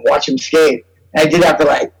I'd fucking watch him skate. And I did that for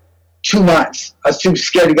like 2 months. I was too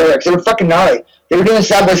scared to go there because they were fucking gnarly. They were doing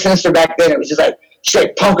Sad Boy Sinister back then. It was just like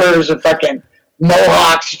straight punkers and fucking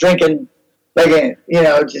mohawks drinking like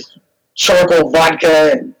just charcoal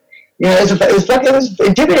vodka, and it was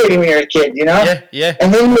intimidating when you were a kid, Yeah.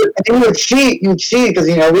 And then you would see because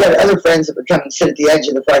we had other friends that would come and sit at the edge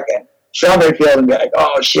of the fucking strawberry field and be like,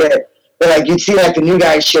 oh shit. But like you'd see like the new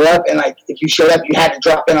guys show up, and like if you showed up, you had to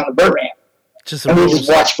drop in on the vert ramp. Just the and rules. we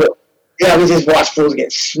just watch fools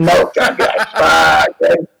get smoked. And I'd be like, fuck.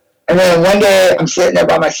 Dude. And then one day I'm sitting there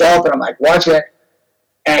by myself and I'm like watching it,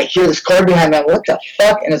 and I hear this car behind me. I'm like, what the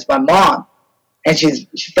fuck? And it's my mom, and she's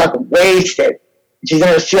fucking wasted. She's in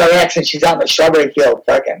her CRX and she's out in the strawberry field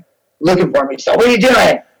fucking looking for me. So what are you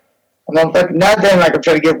doing? I'm fucking nothing. Like I'm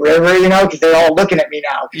trying to get river, because they're all looking at me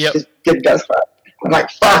now. Yep. She just did a dust cloud. I'm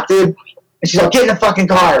like, fuck, dude. And she's like, get in the fucking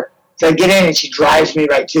car. So I get in and she drives me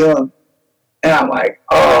right to him. And I'm like,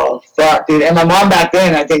 oh, fuck, dude. And my mom back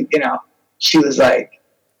then, I think, she was like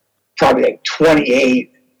probably like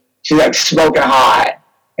 28. She's like smoking hot.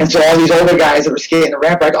 And so all these older guys that were skating the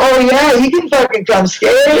ramp are like, oh, yeah, he can fucking come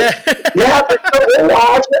skate. Yeah, we'll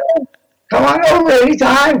watch him. Come on over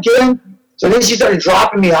anytime, kid. So then she started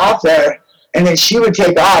dropping me off there. And then she would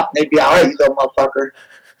take off. And they'd be, all right, you little motherfucker.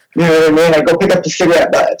 You know what I mean? I'd go pick up the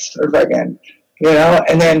cigarette butts. Or fucking,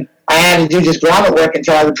 And then I had to do just grommet work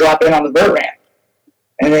until I would drop in on the vert ramp.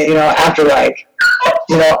 And then, after like,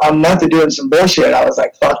 a month of doing some bullshit, I was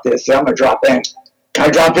like, fuck this. So I'm going to drop in. I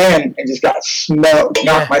dropped in and just got smoked,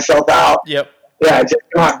 knocked myself out. Yep. Yeah, just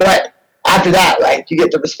come on. But after that, like, you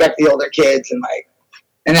get to respect the older kids,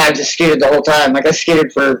 and I just skated the whole time. Like, I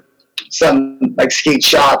skated for some, like, skate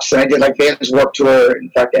shops, and I did, like, Vans Warped Tour and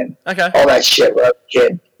fucking all that shit when I was a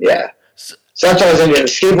kid. Yeah. So that's what I was into,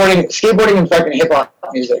 skateboarding and fucking hip-hop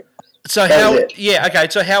music. So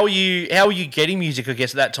so how were you getting music, I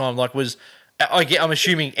guess, at that time? Like, I'm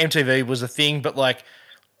assuming MTV was a thing, but, like,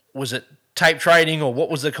 was it tape trading, or what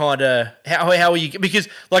was the kind of how are you, because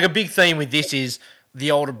like a big theme with this is the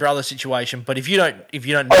older brother situation, but if you don't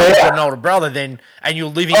know an older brother, then and you're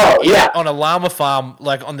living on a llama farm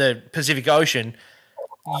like on the Pacific Ocean,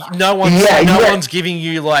 no one's giving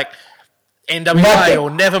you like NWA or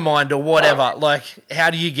Nevermind or whatever. Like,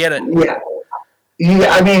 how do you get it?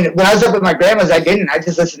 I mean, when I was up with my grandma's, I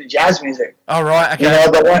just listened to jazz music. Oh, right, okay.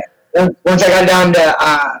 But once I got down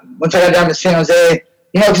to San Jose,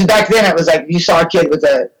 because back then it was like you saw a kid with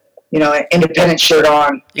an independent shirt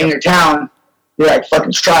on in your town, you're like,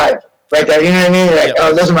 fucking strive right there. You know what I mean? You're like,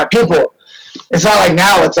 oh, those are my people. It's not like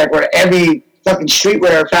now. It's like where every fucking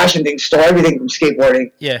streetwear fashion thing stole everything from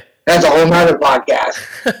skateboarding. Yeah. That's a whole nother podcast.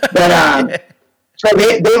 But so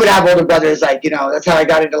they would have older brothers, like, that's how I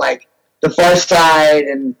got into like the Far Side.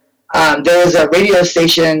 And there was a radio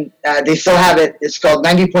station, they still have it. It's called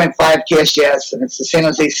 90.5 KSJS, and it's the San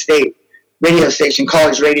Jose State radio station,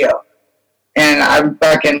 college radio. And I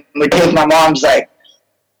fucking would take my mom's like,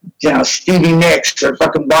 Stevie Nicks or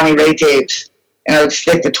fucking Bonnie Ray tapes, and I would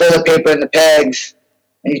stick the toilet paper in the pegs,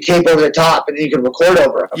 and you tape over the top, and then you could record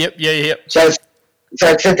over them. Yep. So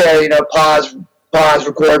I'd sit there, pause,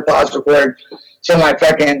 record, pause, record. So when I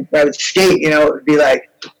would skate, it would be like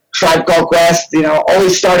Tribe Called Quest,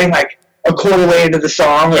 always starting like a quarter way into the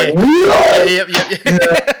song. Like, Yep.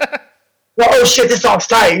 Oh shit, this song's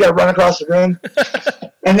tight. You gotta run across the room.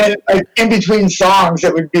 And then like in between songs,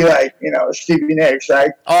 it would be like, Stevie Nicks,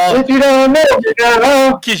 like, if you don't know, you don't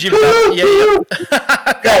know. Cause you've done,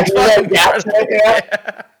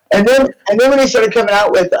 And then when they started coming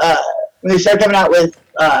out with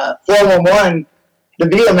 411, the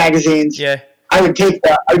video magazines, I would take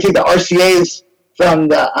the RCAs from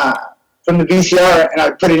the VCR, and I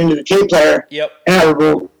would put it into the tape player, and I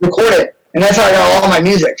would record it, and that's how I got all my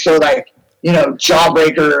music. So like,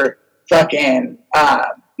 Jawbreaker, fucking,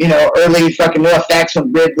 early fucking NoFX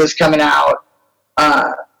when Brid was coming out,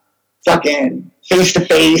 fucking Face to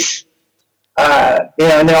Face, and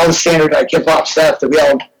then all the standard like hip hop stuff that we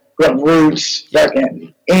all grew up, Roots,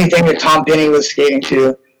 fucking anything that Tom Penny was skating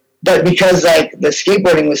to. But because like the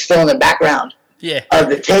skateboarding was still in the background of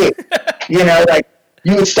the tape, like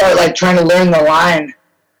you would start like trying to learn the line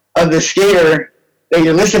of the skater that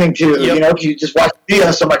you're listening to, because you just watch the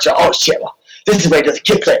video so much. Oh shit, well, this is where it does a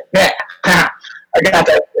kick flip. I got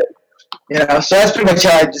that. So that's pretty much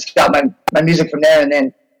how I just got my music from there. And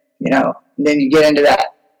then, then you get into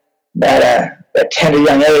that tender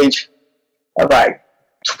young age of like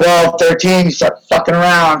 12, 13, you start fucking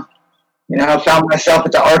around. I found myself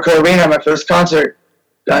at the Arco Arena, my first concert,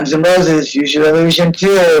 Guns N' Roses, Use Your Illusion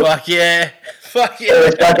 2. Fuck yeah.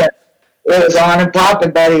 It was on and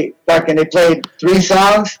popping, buddy. Fucking, they played 3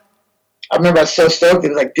 songs. I remember I was so stoked. It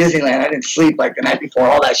was like Disneyland. I didn't sleep like the night before,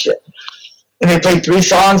 all that shit. And they played 3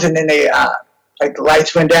 songs, and then they, like the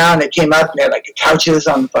lights went down. They came up, and they had like the couches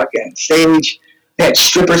on the fucking stage. They had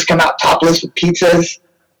strippers come out topless with pizzas,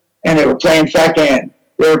 and they were playing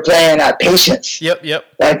Patience. Yep.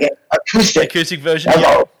 Like an acoustic version. I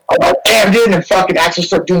was like, damn, dude, and fucking Axl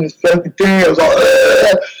started doing this fucking thing. I was like,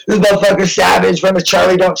 this motherfucker savage from the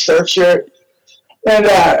Charlie Don't Surf shirt.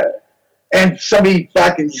 And somebody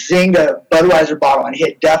fucking zinged a Budweiser bottle and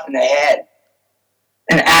hit Duff in the head.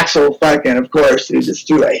 And Axl fucking, of course, he just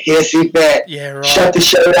threw a hissy fit. Yeah, right. Shut the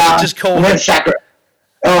show down. Just cold.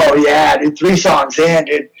 Oh, yeah, dude, 3 songs in,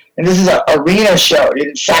 dude. And this is an arena show, dude,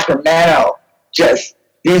 in Sacramento. Just,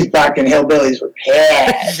 these fucking hillbillies were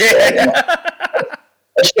pissed.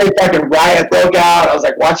 A straight fucking riot broke out. I was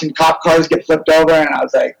like watching cop cars get flipped over, and I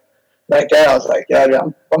was like, right there, I was like, yeah, dude,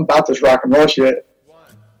 I'm about this rock and roll shit. 1,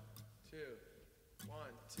 2, 1,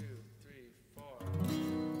 2, 3, 4.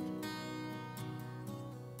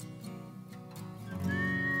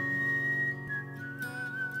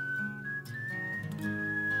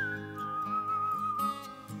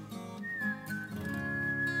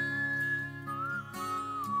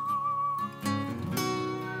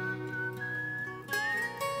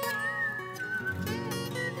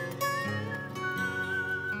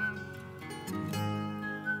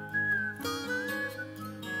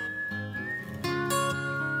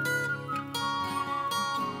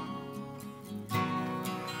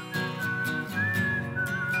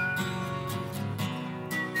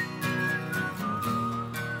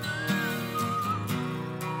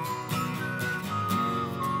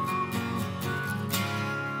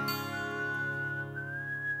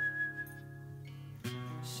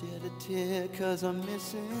 Shed a tear 'cause I'm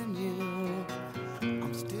missing you.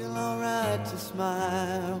 I'm still alright to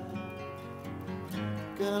smile.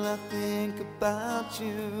 Girl, I think about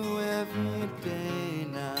you every day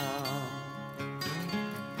now.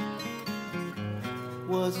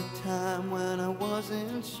 Was a time when I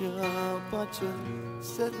wasn't sure, but you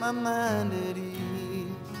set my mind at ease.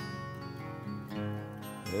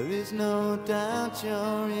 There is no doubt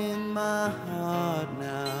you're in my heart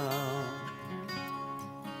now.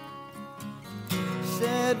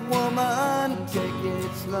 Said woman, take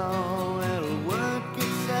it slow, it'll work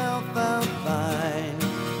itself out fine.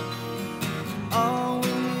 All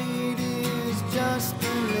we need is just a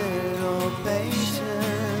little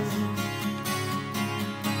patience.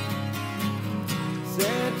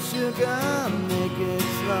 Said sugar, make it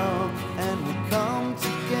slow, and we'll come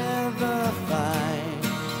together fine.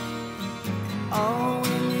 All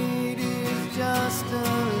we need is just a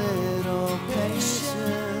little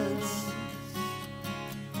patience.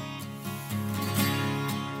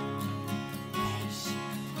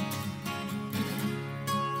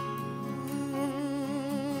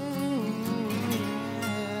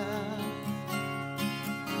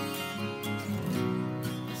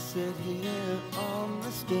 sit here on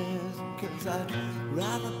the stairs, 'cause I'd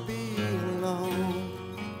rather be alone.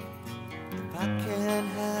 If I can't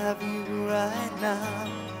have you right now,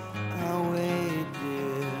 I'll wait,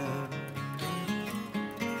 dear.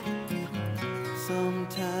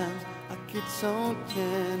 Sometimes I get so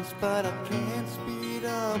tense, but I can't speed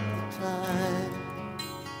up the time.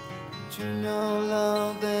 But you know,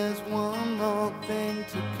 love, there's one more thing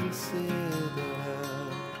to consider.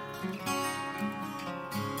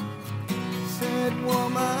 Said,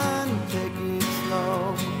 woman, take it slow,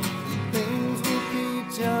 things will be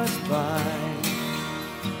just fine.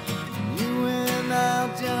 You and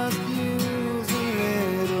I'll just use a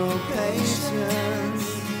little patience.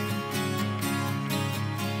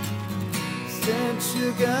 Said,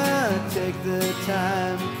 sugar, take the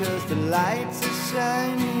time, 'cause the lights are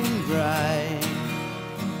shining bright.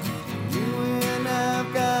 You and I've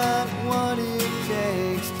got what it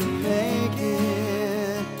takes to make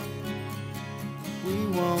it. We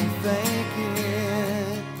won't fake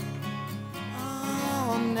it.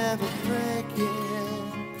 I'll never break it,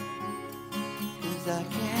 'cause I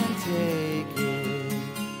can't take it.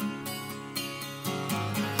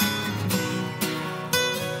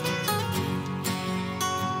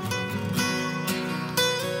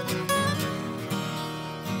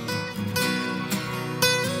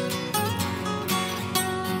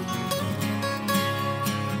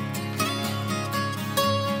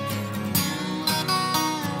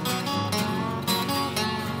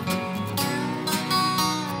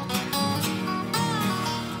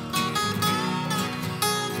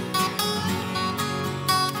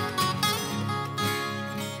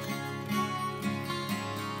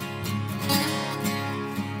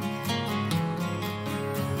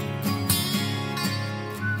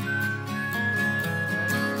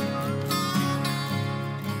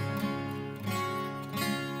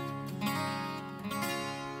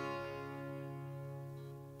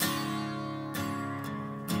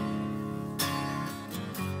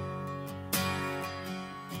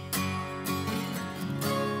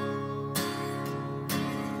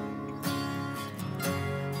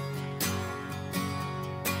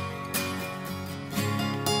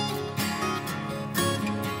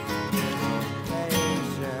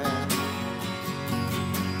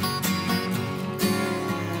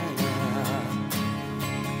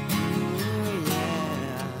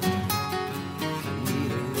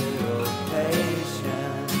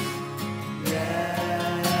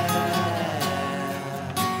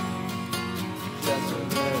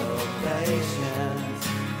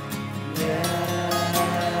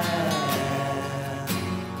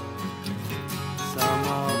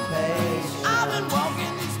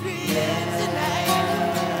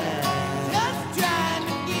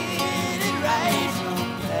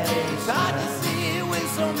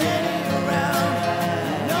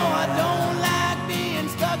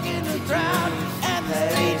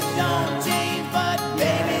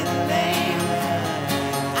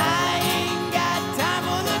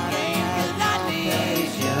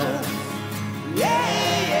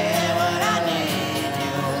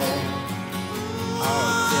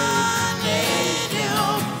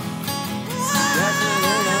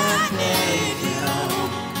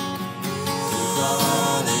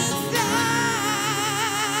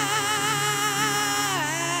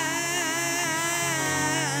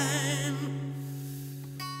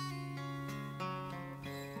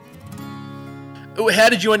 How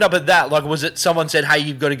did you end up at that? Like, was it someone said, "Hey,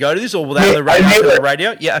 you've got to go to this," or were they on the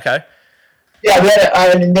radio? Yeah, okay. Yeah, we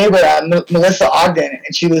had a neighbor, Melissa Ogden,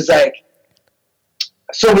 and she was like,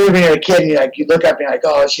 so weird when you're a kid, and you look up and you're like,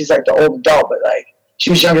 oh, she's like the old adult, but like, she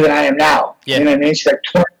was younger than I am now. Yeah. You know what I mean? She's like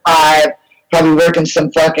 25, probably working some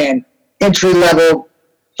fucking entry-level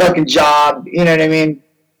fucking job, you know what I mean?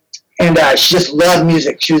 And she just loved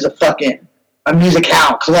music. She was a music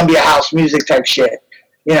hound, Columbia House music type shit.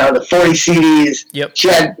 You know, the 40 CDs. Yep. She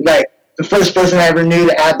had, like, the first person I ever knew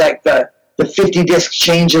that had, like, the 50 disc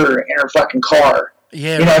changer in her fucking car.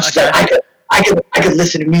 Yeah. You know, she's like, I could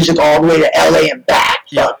listen to music all the way to LA and back.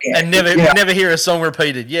 Yeah. Fucking, and never hear a song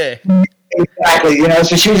repeated. Yeah. Exactly. You know,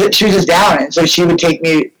 so she was just down, and so she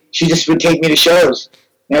just would take me to shows.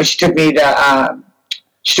 You know, she took me to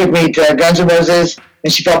Guns N' Roses,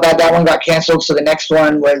 and she felt bad that one got canceled, so the next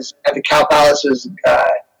one was at the Cow Palace was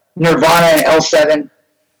Nirvana and L7.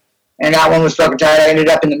 And that one was fucking tight. I ended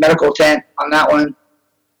up in the medical tent on that one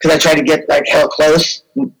because I tried to get like hell close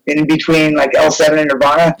in between like L7 and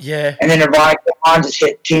Nirvana. Yeah. And then Nirvana came on, just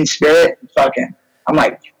hit Teen Spirit. And fucking, I'm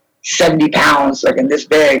like 70 pounds, like in this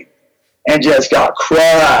big, and just got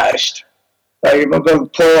crushed. Like, you're going to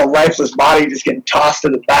pull a lifeless body just getting tossed to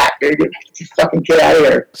the back. Dude, get the fucking kid out of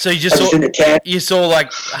here. So you I just was saw in the tent. you saw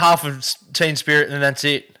like half of Teen Spirit, and then that's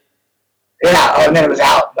it. Yeah, and then it was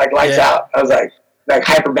out, like lights Yeah. out. I was like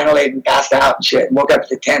hyperventilating, passed out and shit. Woke up at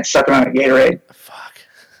the tent, sucking on a Gatorade. Fuck.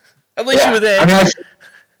 At least you were there. I mean,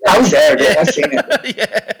 I was there, dude. I've seen it.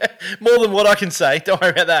 Yeah, more than what I can say. Don't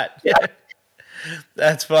worry about that. Yeah,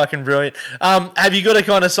 that's fucking brilliant. Have you got a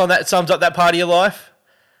kind of song that sums up that part of your life?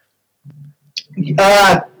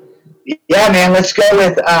 Yeah, man. Let's go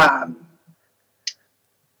with a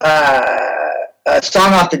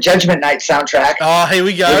song off the Judgment Night soundtrack. Oh, here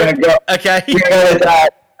we go. We're gonna go. Okay. We're gonna go with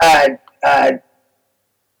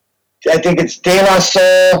I think it's De La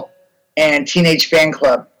Soul and Teenage Fan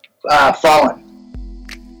Club, Fallen.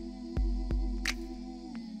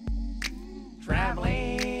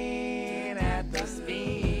 Traveling at the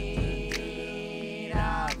speed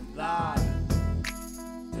of thought.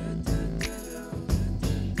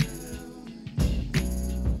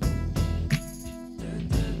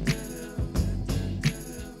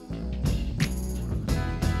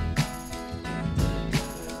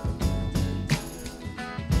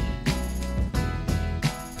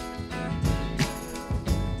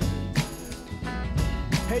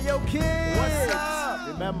 Hey yo kids, What's up?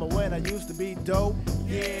 Remember when I used to be dope?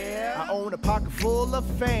 Yeah. I own a pocket full of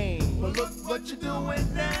fame. But look what you're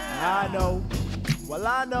doing now. I know, well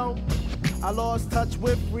I know, I lost touch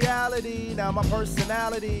with reality. Now my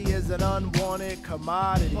personality is an unwanted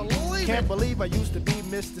commodity. Believe Can't it. believe I used to be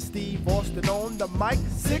Mr. Steve Austin on the mic.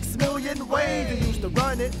 6 million ways I used to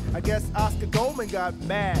run it. I guess Oscar Goldman got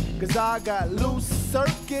mad, cause I got loose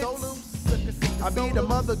circuits. So loose. I be the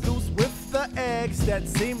mother goose with the eggs that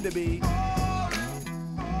seem to be.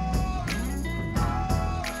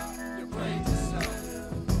 You played yourself.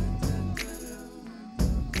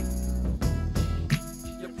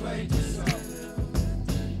 You played yourself.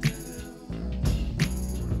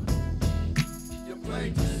 You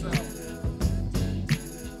played yourself.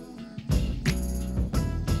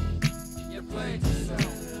 You played yourself.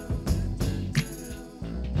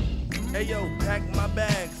 Hey yo, pack my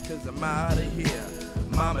bags, cause I'm out of here.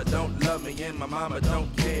 Mama don't love me and my mama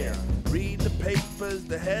don't care. Read the papers,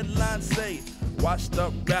 the headlines say, washed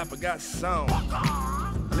up rapper got song.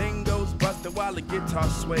 Lingo's busted while the guitar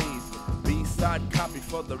sways. B-side copy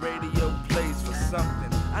for the radio plays for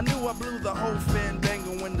something. I knew I blew the whole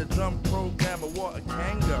fandango when the drum programmer wore a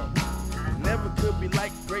Kango. Never could be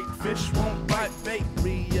like great fish won't bite bait.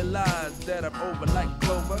 Realize that I'm over like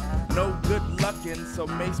Clover. No good luckin', so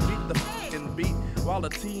Mace beat the fucking beat while a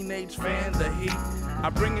teenage fan the heat. I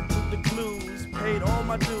bring it to the clues, paid all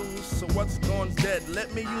my dues, so what's gone's dead?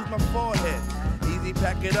 Let me use my forehead. Easy,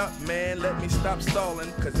 pack it up, man. Let me stop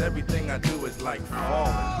stalling, cause everything I do is like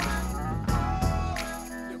falling.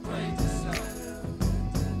 You played yourself.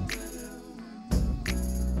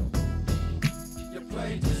 You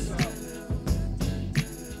played yourself.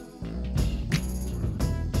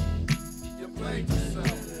 You played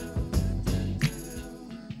yourself.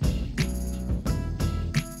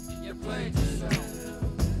 You played yourself.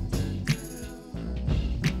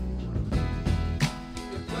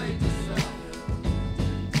 You played yourself.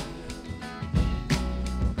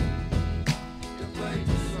 You played yourself. You played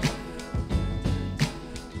yourself.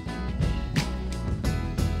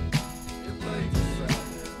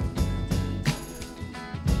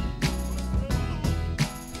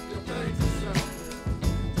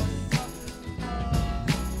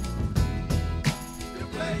 You played yourself. You played yourself. You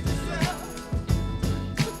played yourself.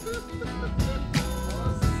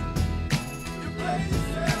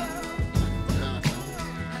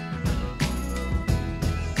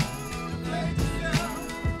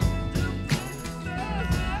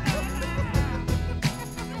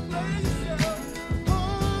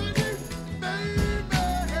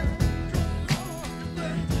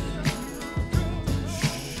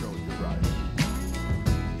 Show you right.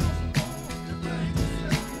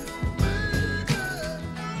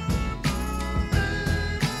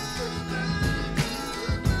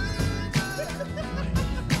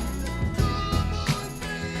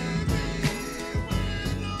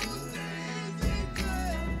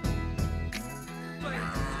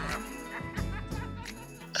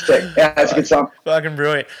 Sick. Yeah, that's a good song. Fucking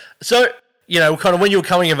brilliant. So, you know, kind of when you were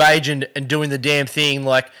coming of age and doing the damn thing,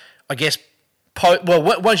 like, I guess,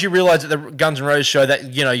 once you realised at the Guns N' Roses show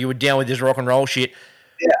that, you know, you were down with this rock and roll shit,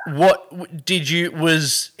 what did you,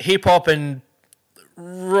 was hip hop and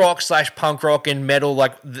rock / punk rock and metal,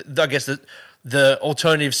 like, I guess the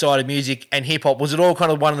alternative side of music and hip hop, was it all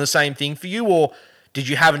kind of one and the same thing for you, or did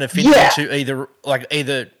you have an affinity Yeah. to either?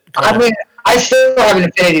 I mean, I still have an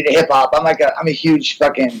affinity to hip hop. I'm a huge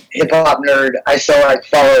fucking hip hop nerd. I still like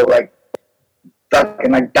follow like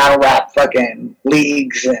fucking like battle rap fucking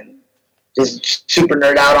leagues and just super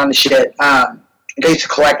nerd out on the shit. I used to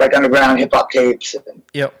collect like underground hip hop tapes. And,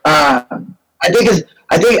 Yep. I think it's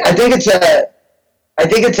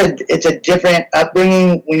a different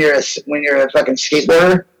upbringing when you're a fucking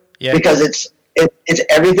skateboarder. Yeah. Because it's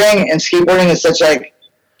everything, and skateboarding is such like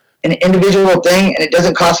an individual thing, and it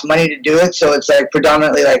doesn't cost money to do it. So it's like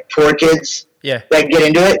predominantly like poor kids Yeah. that get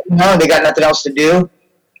into it. You know, they got nothing else to do,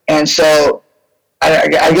 and so I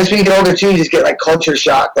guess when you get older too, you just get like culture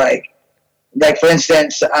shock. Like for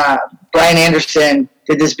instance, Brian Anderson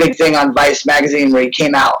did this big thing on Vice magazine where he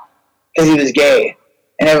came out because he was gay,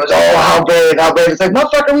 and it was how brave. It's like,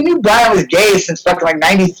 motherfucker, we knew Brian was gay since fucking like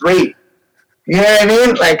 '93. You know what I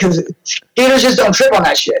mean? Like, because skaters just don't trip on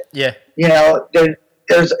that shit. Yeah. You know, we've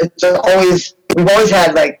always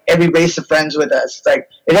had like every race of friends with us. It's like,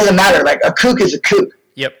 it doesn't matter. Like, a kook is a kook.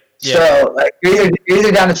 Yep. Yeah. So like, you're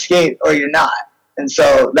either down to skate or you're not. And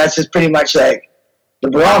so that's just pretty much like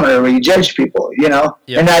the barometer where you judge people, you know?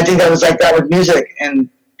 Yep. And I think that was like that with music, and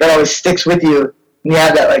that always sticks with you when you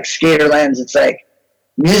have that like skater lens. It's like,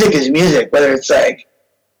 music is music, whether it's like,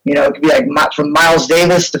 you know, it could be like from Miles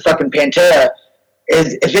Davis to fucking Pantera.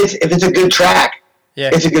 If it's a good track, Yeah.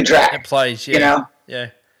 it's a good track. It plays. Yeah. You know? Yeah.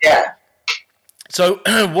 Yeah. So,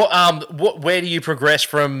 where do you progress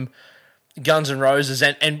from Guns N' Roses,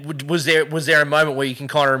 and was there a moment where you can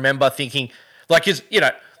kind of remember thinking, like, is, you know,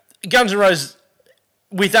 Guns N' Roses,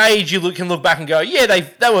 with age you can look back and go, yeah,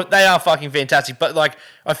 they are fucking fantastic, but like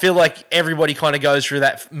I feel like everybody kind of goes through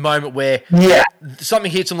that moment where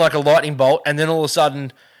something hits them like a lightning bolt, and then all of a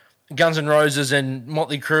sudden Guns N' Roses and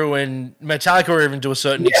Motley Crue and Metallica, or even to a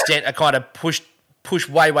certain extent, are kind of pushed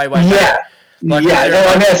way back. Like,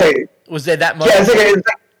 was there that moment?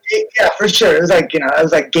 Yeah, for sure. It was like, you know, it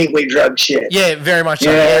was like gateway drug shit. Yeah, very much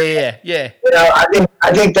so. Yeah. You know, I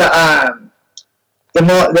think the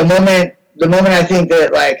moment I think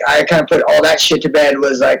that like I kind of put all that shit to bed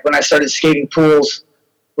was like when I started skating pools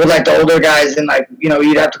with like the older guys, and like, you know,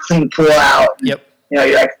 you'd have to clean the pool out. Yep. You know,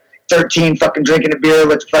 you're like 13 fucking drinking a beer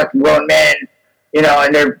with the fucking grown men, you know,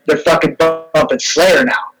 and they're fucking bumping Slayer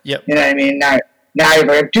now. Yep. You know what I mean? Now you're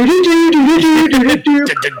like do do do do do do do do.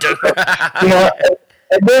 You know,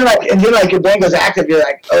 and then like your brain goes active. You're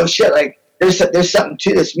like, oh shit, like there's something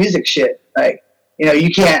to this music shit. Like, you know,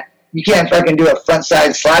 you can't fucking do a front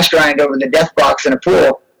side slash grind over the death box in a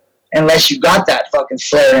pool unless you got that fucking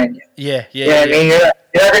Slayer in you. Yeah. You know what I mean?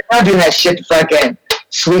 You're not doing that shit to fucking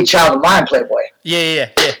Sweet Child of Mine, Playboy. Yeah.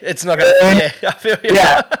 It's not gonna. Yeah, I feel you.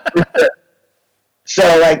 Yeah.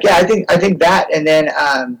 So like, yeah, I think that, and then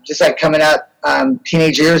just like coming up,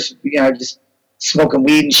 teenage years, you know, just smoking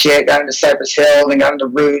weed and shit. Got into Cypress Hill, then got into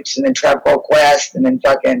Roots, and then Tribe Called Quest, and then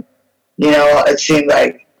fucking, you know, it seemed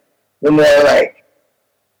like the more like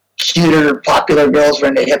cuter, popular girls were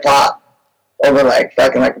into hip hop over like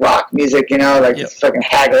fucking like rock music, you know, like this fucking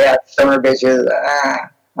haggard ass summer bitches. I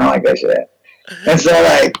don't like that shit. And so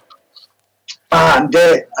like,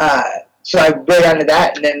 so I really got into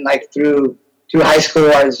that, and then like through high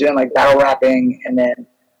school I was doing like battle rapping, and then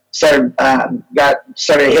started a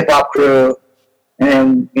hip hop crew, and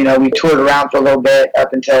then, you know, we toured around for a little bit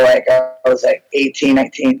up until like I was like 18,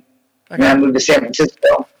 19. Okay. And then I moved to San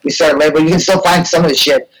Francisco. We started a label. You can still find some of the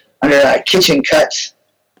shit under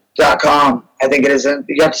kitchencuts.com. I think it is.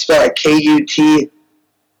 You have to spell like KUTS,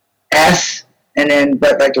 and then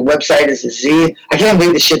but like the website is a Z. I can't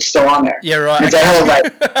believe the shit's still on there. Yeah, right. It's a hell of like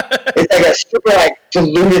it's like a super like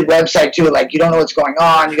diluted website too. Like you don't know what's going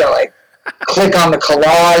on. You gotta like click on the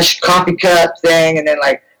collage coffee cup thing, and then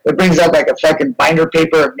like it brings up like a fucking binder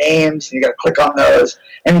paper of names, and you gotta click on those.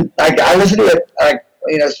 And like I listened to it like,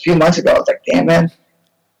 you know, a few months ago. I was like, damn, man,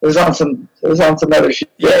 it was on some other shit.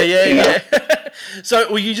 Yeah. So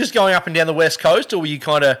were you just going up and down the West Coast, or were you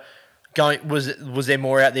kind of going? Was there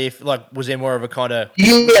more out there? Like, was there more of a kind of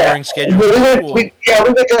touring schedule? We went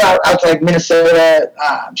out to like Minnesota,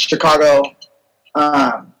 Chicago,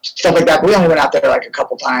 stuff like that. But we only went out there like a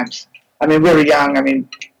couple times. I mean, we were young. I mean,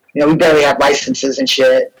 you know, we barely had licenses and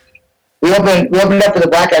shit. We opened up for the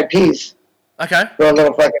Black Eyed Peas. Okay. For a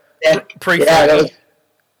little fucking Frankie.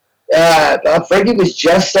 Frankie was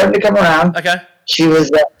just starting to come around. Okay. She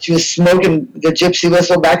was smoking the gypsy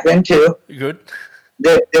whistle back then too. Good.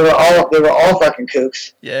 They were all fucking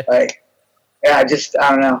kooks. Yeah. Like, yeah, I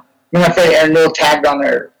don't know. Me and my friend Aaron Newell tagged on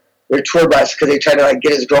their tour bus because they tried to like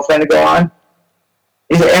get his girlfriend to go on.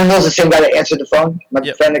 Aaron Newell's the same guy that answered the phone. My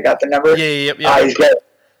friend that got the number. Yeah. He's good.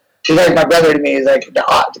 He's like my brother to me. He's like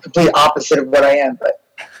the complete opposite of what I am. But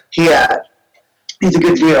he he's a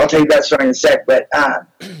good dude. I'll tell you that story in a sec. But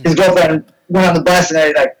his girlfriend went on the bus and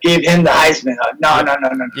they like gave him the Heisman. Like, no,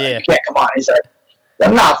 Yeah. you can't come on. He's like,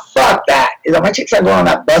 nah, fuck that. He's like, my chick's not going on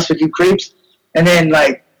that bus with you creeps. And then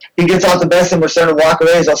like he gets off the bus and we're starting to walk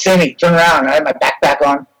away. He's like, Sammy, turn around. I had my backpack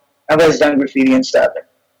on. Everybody's done graffiti and stuff.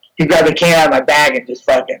 He grabbed a can out of my bag and just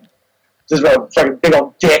wrote a fucking big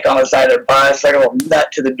old dick on the side of the bus, like a little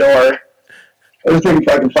nut to the door. It was pretty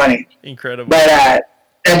fucking funny. Incredible. But that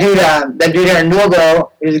dude Aaron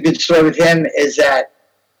Newell, there's a good story with him, is that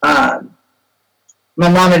my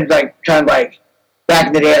mom had like kind of like back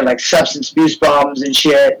in the day had like substance abuse problems and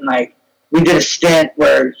shit, and like we did a stint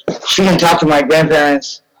where she didn't talk to my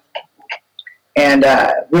grandparents, and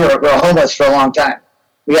we were homeless for a long time.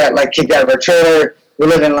 We got like kicked out of our trailer. We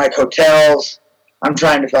live in like hotels. I'm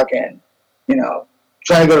trying to fucking,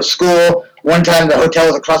 trying to go to school. One time the hotel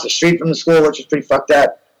was across the street from the school, which was pretty fucked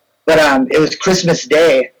up. But it was Christmas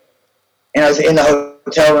Day, and I was in the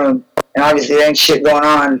hotel room, and obviously there ain't shit going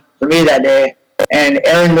on for me that day. And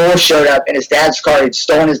Aaron Moore showed up in his dad's car. He'd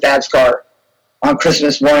stolen his dad's car on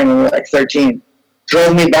Christmas morning when we were like 13.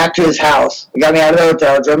 Drove me back to his house. He got me out of the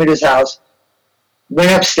hotel, drove me to his house.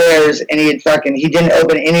 Went upstairs, and he didn't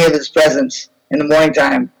open any of his presents in the morning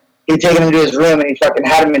time. He'd taken him to his room, and he fucking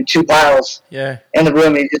had him in 2 piles in the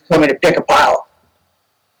room, and he just told me to pick a pile.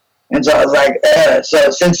 And so I was like, so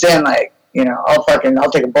since then, like, I'll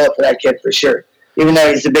take a bullet for that kid for sure. Even though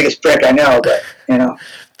he's the biggest prick I know, but,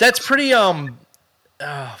 That's pretty, like,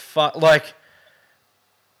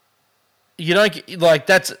 you don't, like,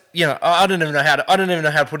 that's, I don't even know how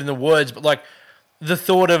to put in the words, but, like, the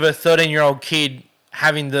thought of a 13-year-old kid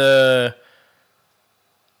having the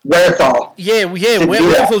wherewithal.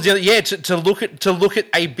 Wherewithal. To look at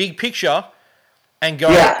a big picture and go,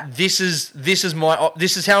 this is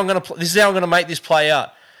how I'm gonna make this play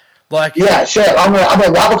out. Like, yeah, sure. I'm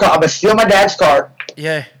gonna rob a car. I'm gonna steal my dad's car.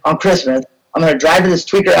 Yeah. On Christmas, I'm gonna drive to this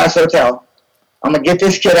tweaker ass hotel. I'm gonna get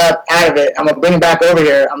this kid up out of it. I'm gonna bring him back over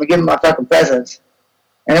here. I'm gonna give him my fucking presents,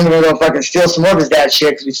 and then we're gonna go fucking steal some more of his dad's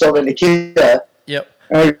shit because we sold it to Kita. Yep.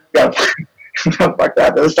 And we go, fuck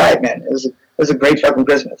that. It was tight, man. It was a great fucking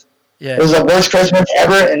Christmas. Yeah. It was the worst Christmas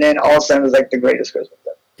ever, and then all of a sudden it was like the greatest Christmas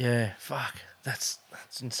ever. Yeah. Fuck. That's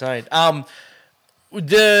insane.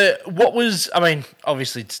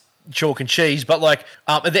 Obviously it's chalk and cheese, but like,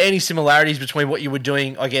 are there any similarities between what you were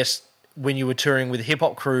doing, I guess, when you were touring with a hip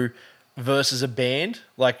hop crew versus a band,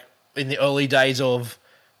 like in the early days of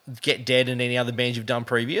Get Dead and any other bands you've done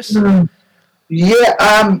previous? Yeah,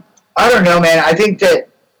 I don't know, man. I think that,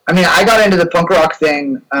 I got into the punk rock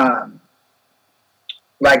thing,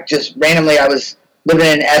 like just randomly. I was living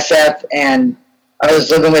in SF, and I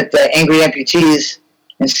was living with the Angry Amputees,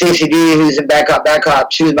 and Stacey D, who's in Back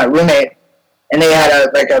Hop, she was my roommate, and they had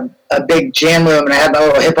a big jam room, and I had my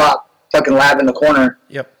little hip hop fucking lab in the corner.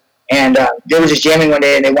 Yep. And they were just jamming one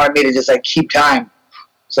day, and they wanted me to just like keep time.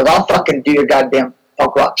 So I'll fucking do your goddamn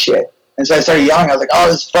punk rock shit. And so I started yelling. I was like, "Oh,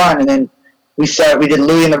 this is fun!" And then we did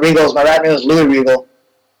Louie and the Regals. My rap name was Louie Regal.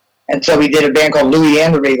 And so we did a band called Louie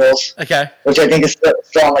and the Regals. Okay. Which I think is still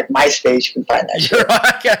on like MySpace. You can find that shit.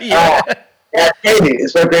 Okay, yeah. That's crazy.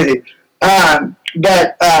 It's so crazy.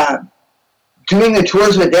 But doing the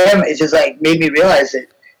tours with them, it just like made me realize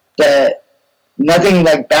that nothing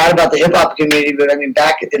like bad about the hip hop community, but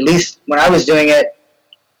back at least when I was doing it,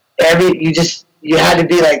 you had to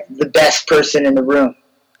be like the best person in the room.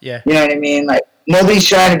 Yeah. You know what I mean? Like nobody's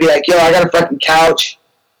trying to be like, yo, I got a fucking couch.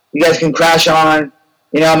 You guys can crash on.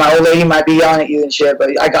 My old lady might be yelling at you and shit, but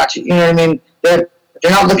I got you. You know what I mean? They're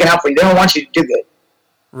not looking out for you. They don't want you to do good.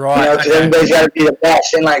 Right. Because everybody's got to be the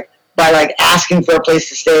best. And like by like asking for a place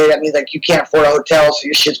to stay, that means like you can't afford a hotel, so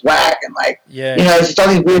your shit's whack. And like, it's just all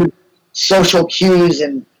these weird social cues,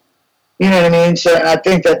 and you know what I mean. So, and I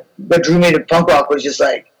think that what drew me to punk rock was just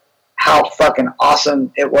like how fucking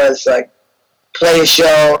awesome it was. Like play a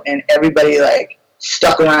show, and everybody like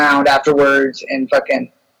stuck around afterwards, and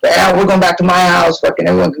fucking. Yeah, we're going back to my house. Fucking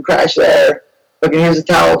everyone can crash there. Fucking here's a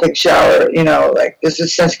towel, take a shower. Like there's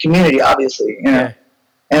this sense of community, obviously. And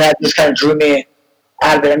that just kind of drew me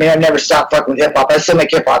out of it. I've never stopped fucking with hip hop. I still make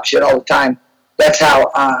hip hop shit all the time. That's how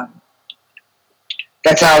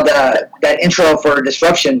that intro for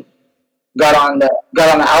Disruption got on the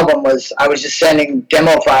album. Was I was just sending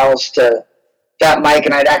demo files to Fat Mike,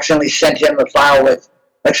 and I'd accidentally sent him a file with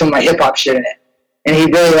like some of my hip hop shit in it, and he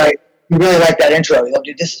really liked that intro. He's like,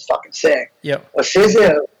 dude, this is fucking sick. Yep. Well, seriously,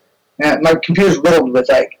 my computer's riddled with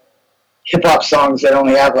like hip hop songs that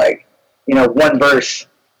only have like, one verse,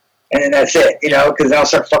 and then that's it, because then I'll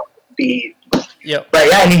start fucking beat. Yep. But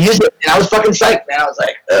yeah, and he used it, and I was fucking psyched, man. I was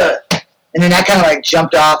like, ugh. And then that kind of like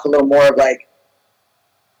jumped off a little more of like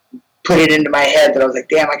put it into my head that I was like,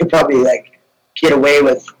 damn, I could probably like get away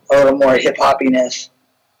with a little more hip hoppiness,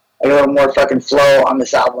 a little more fucking flow on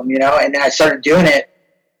this album, you know? And then I started doing it,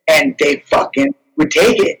 and they fucking would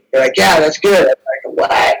take it. They're like, yeah, that's good. I'm like,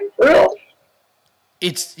 what? For real?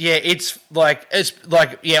 It's like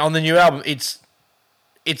on the new album, it's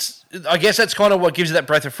I guess that's kind of what gives it that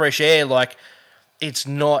breath of fresh air. Like, it's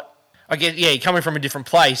not, I guess, yeah, coming from a different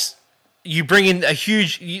place, you bring in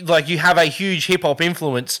you have a huge hip hop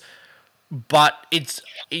influence, but it's,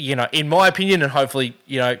 you know, in my opinion, and hopefully,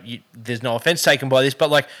 you know, there's no offense taken by this, but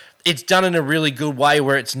like, it's done in a really good way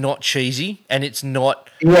where it's not cheesy and it's not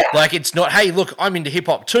like, it's not, hey, look, I'm into hip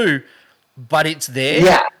hop too, but it's there.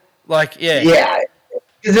 Yeah. Like, yeah. Yeah.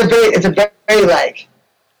 It's a very like,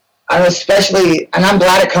 I'm especially, and I'm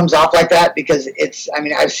glad it comes off like that because it's, I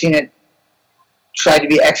mean, I've seen it try to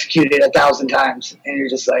be executed 1,000 times, and you're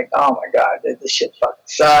just like, oh my God, this shit fucking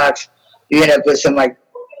sucks. You end up with some like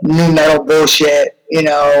new metal bullshit, you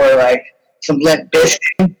know, or like some Limp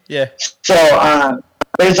Bizkit. Yeah. So,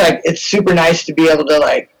 but it's like, it's super nice to be able to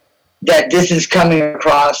like, that this is coming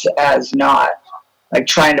across as not like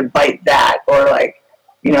trying to bite that, or like,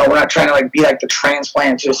 you know, we're not trying to like be like the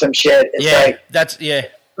Transplants or some shit. It's like, that's,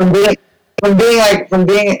 from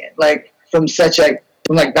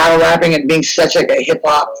battle rapping and being such like a hip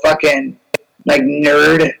hop fucking like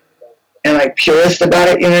nerd and like purist about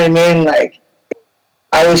it, you know what I mean? Like,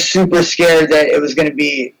 I was super scared that it was going to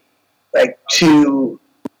be like too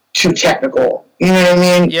technical, you know what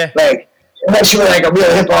I mean? Yeah. Like, unless you were like a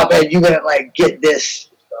real hip hop head, you wouldn't like get this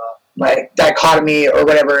like dichotomy or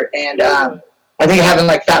whatever. And I think having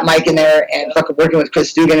like Fat Mike in there and fucking working with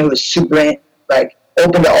Chris Dugan, who was super like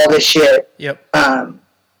open to all this shit. Yep.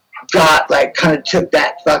 Got like kind of took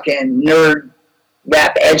that fucking nerd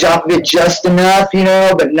rap edge off of it just enough, you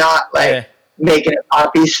know, but not like making it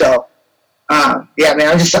poppy. So, yeah, man,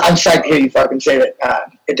 I'm psyched to hear you fucking say that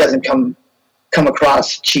it doesn't come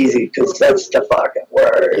across cheesy, because that's the fucking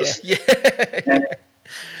worst. Yeah.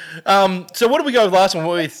 So what did we go with last one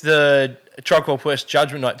with the Tribe Called Quest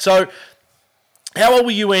Judgment Night? So how old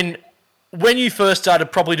were you when you first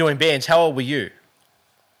started properly doing bands? How old were you?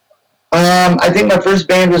 I think my first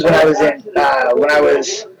band was when I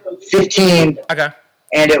was 15. Okay.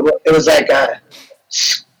 And it was like a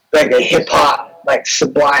hip hop, like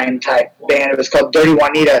Sublime type band. It was called Dirty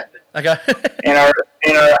Juanita. Okay. and our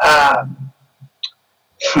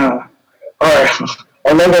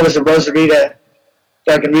logo was a Rosarita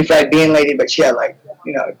fucking refried bean lady, but she had like,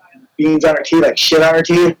 you know, beans on her teeth, like shit on her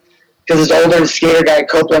teeth. Because this older skater guy,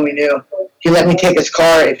 Copeland, we knew, he let me take his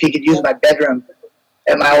car if he could use my bedroom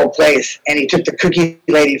at my old place. And he took the cookie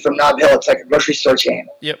lady from Nob Hill. It's like a grocery store chain.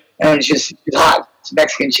 Yep. And she's hot. It's a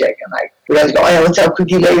Mexican chick. And like, we guys go, hey, what's up,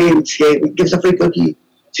 cookie lady? We skate. We give us a free cookie.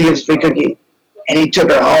 She gives us a free cookie. And he took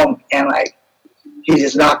her home, and like, he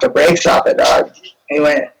just knocked the brakes off it, dog. And he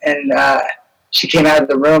went, and she came out of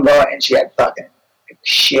the room, bro, and she had fucking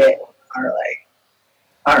shit on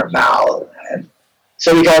her mouth. And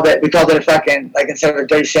so we called it a fucking, like, instead of a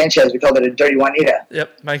Dirty Sanchez, we called it a Dirty Juanita.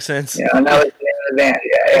 Yep, makes sense. You know, and that was the name of the band.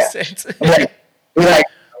 Yeah, makes sense.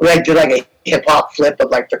 we did like a hip hop flip of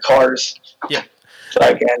like the Cars. Yeah.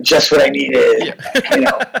 Like, just what I needed. Yeah. You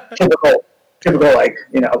know, typical like,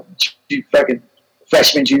 you know, fucking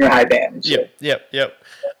freshman junior high band. And shit. Yep.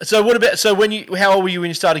 So how old were you when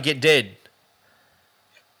you started Get Dead?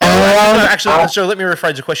 So let me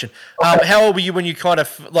rephrase the question. How old were you when you kind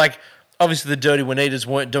of, like, obviously the Dirty Juanitas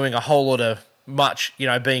weren't doing a whole lot of much, you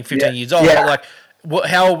know, being 15 years old. Yeah. But like,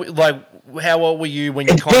 how old were you when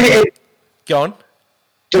you kind of go on?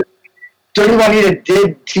 Dirty Juanita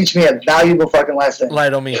did teach me a valuable fucking lesson. Lay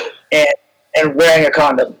it on me. And wearing a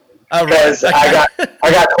condom. Oh, because right. Okay.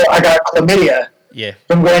 I got chlamydia. Yeah.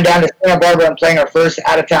 From going down to Santa Barbara and playing our first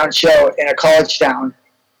out-of-town show in a college town,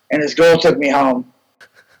 and this girl took me home.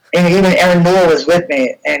 And even Aaron Moore was with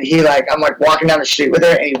me, and I'm like walking down the street with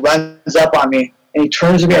her, and he runs up on me, and he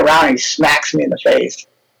turns me around, and he smacks me in the face.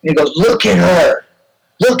 And he goes, look at her!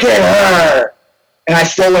 Look at her! And I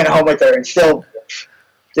still went home with her, and still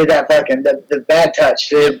did that fucking, the bad touch,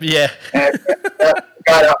 dude. Yeah. And I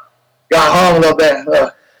got home a little bit,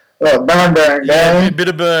 a little burn, yeah, a bit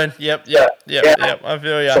of burn. Yep. I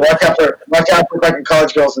feel ya. So watch out for fucking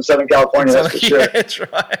college girls in Southern California, that's for sure. Yeah, that's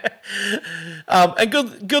right. And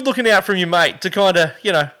good looking out from your mate to kind of,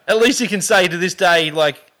 you know, at least you can say to this day,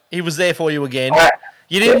 like, he was there for you again.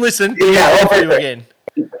 You didn't listen, he was there for you again.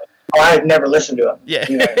 I've never listened to him. Yeah.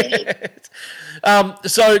 You know what I mean?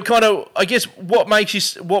 So kind of, I guess, what makes you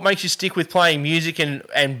stick with playing music,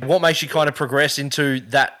 and what makes you kind of progress into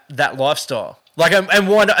that lifestyle? Like, and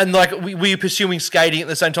why not, and like, were you pursuing skating at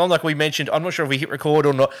the same time? Like we mentioned, I'm not sure if we hit record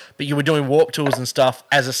or not, but you were doing warp tours and stuff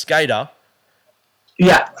as a skater.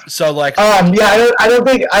 Yeah. So like, yeah,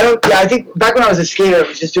 I think back when I was a skater, I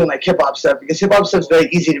was just doing like hip hop stuff because hip hop stuff's very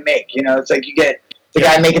easy to make. You know, it's like you get the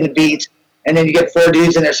guy making the beats, and then you get 4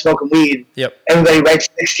 dudes in there smoking weed. Yep. Everybody writes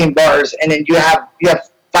 16 bars, and then you have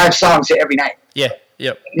 5 songs every night. Yeah.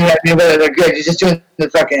 Yep. You know what I mean? Whether they're good, you're just doing the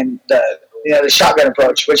fucking the shotgun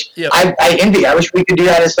approach, which Yep. I envy. I wish we could do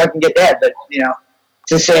that as fucking Get Dead, but you know,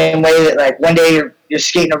 it's the same way that like one day you're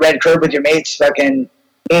skating a red curb with your mates, fucking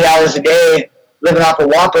 8 hours a day, living off a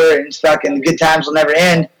Whopper, and it's fucking the good times will never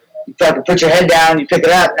end. You fucking put your head down, you pick it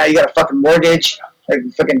up. Now you got a fucking mortgage, like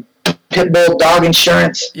fucking pit bull dog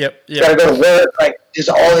insurance. Yep. You gotta go to work, like just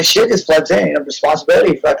all this shit just floods in. You know,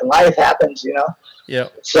 responsibility, fucking life happens. You know.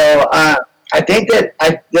 Yep. So I think that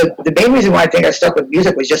the main reason why I think I stuck with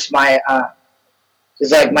music was just my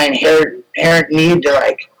inherent need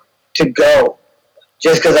to go,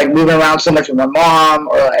 just because like moving around so much with my mom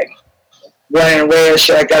or like running away or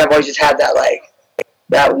shit like that. I've always just had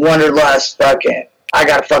that wanderlust. Fucking, I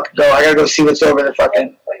gotta fucking go. I gotta go see what's over the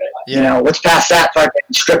fucking, you know, what's past that fucking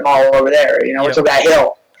strip mall over there. You know, what's over that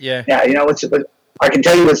hill. Yeah. Yeah. You know what's. I can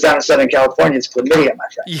tell you what's down in Southern California. It's chlamydia, my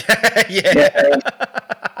friend. Yeah.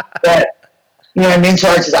 But you know what I mean? So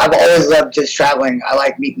I've always loved just traveling. I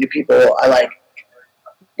like meeting new people. I like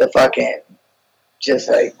the fucking, just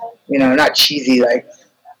like, you know, not cheesy, like,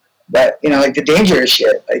 but, you know, like the dangerous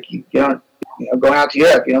shit. Like, you don't, you know, going out to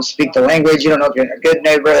Europe, you don't speak the language. You don't know if you're in a good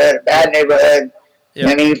neighborhood, a bad neighborhood. You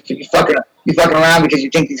know what I mean? You fucking around because you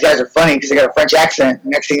think these guys are funny because they got a French accent.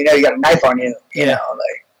 Next thing you know, you got a knife on you. You know,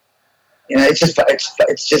 like, you know, it's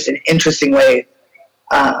just an interesting way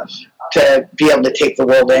to be able to take the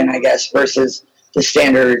world in, I guess, versus the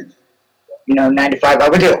standard, you know, 9 to 5. I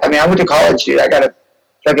went to college, dude. I got a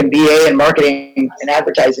fucking BA in marketing and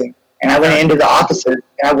advertising, and I went into the offices,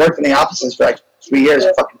 and I worked in the offices for like 3 years.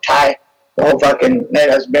 A fucking tie, the whole fucking night.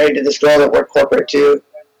 I was married to this girl that worked corporate too.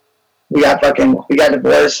 We got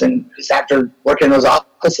divorced, and just after working in those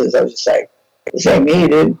offices, I was just like, this ain't me,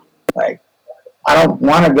 dude. Like, I don't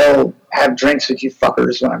want to go have drinks with you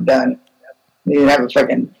fuckers when I'm done. You have a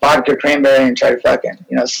fucking vodka cranberry and try to fucking,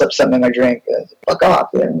 you know, slip something in my drink. Fuck off,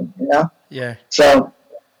 you know? Yeah. So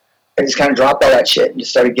I just kind of dropped all that shit and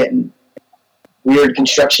just started getting weird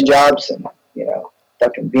construction jobs and, you know,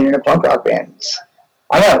 fucking being in a punk rock band.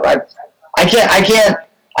 I don't know. I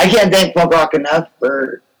can't thank punk rock enough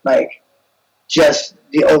for, like, just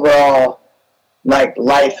the overall, like,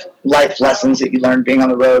 life lessons that you learn being on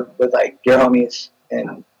the road with, like, your homies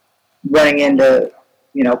and running into,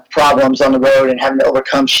 you know, problems on the road and having to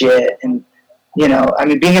overcome shit. And, you know, I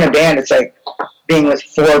mean, being in a band, it's like being with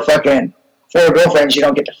 4 girlfriends you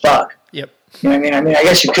don't get to fuck. Yep. You know what I mean? I mean, I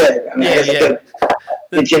guess you could. I mean, I guess I could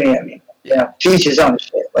continue. I mean, you know, to each his own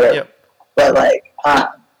shit, whatever. Yep. But, like,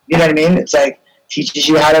 you know what I mean? It's like, teaches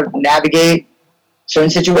you how to navigate certain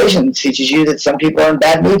situations. Teaches you that some people are in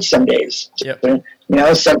bad moods some days. Yep. You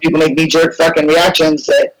know, some people make knee-jerk fucking reactions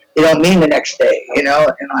that they don't mean the next day, you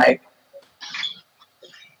know? And, like,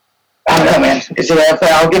 I don't know, man. Because, you know,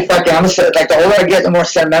 I'll get fucking, like, the older I get, the more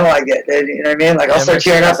sentimental I get. You know what I mean? Like, I'll start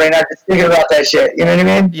tearing up right now just thinking about that shit. You know what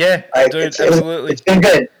I mean? Yeah, like, dude, absolutely. It's been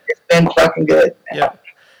good. It's been fucking good. Yeah.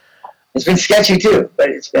 It's been sketchy, too. But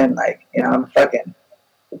it's been, like, you know, I'm fucking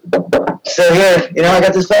still here. You know, I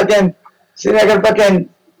got this fucking, see, I got a fucking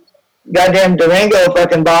goddamn Durango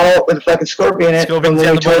fucking bottle with a fucking scorpion in it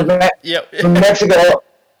from Mexico.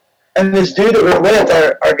 And this dude that we were with,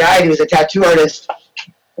 our guide, he was a tattoo artist.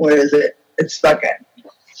 What is it? It's fucking,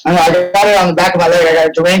 I don't know, I got it on the back of my leg. I got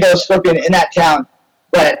a Durango scorpion in that town.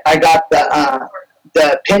 But I got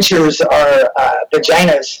the pinchers are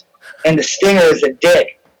vaginas and the stinger is a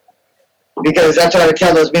dick. Because that's what I would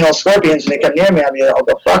tell those mean old scorpions when they come near me. I'd be like, oh,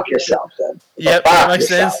 go fuck yourself, then. Yep, that makes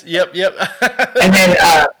sense. Yep. And then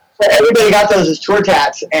so everybody got those as tour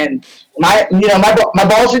tats. And my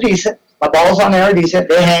balls are decent. My balls on there are decent.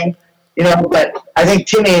 They hang, you know. But I think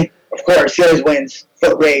Timmy, of course, he always wins.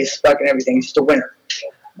 Foot race, fucking everything. He's just a winner.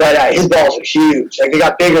 But his balls are huge. Like, they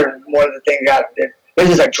got bigger and more than the thing got. They're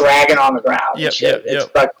just like dragging on the ground. Yep.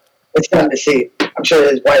 It's fun to see. I'm sure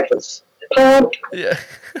his wife was. Yeah.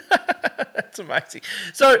 That's amazing.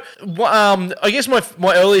 So, I guess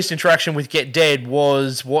my earliest interaction with Get Dead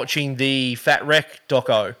was watching the Fat Wreck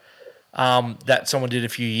doco that someone did a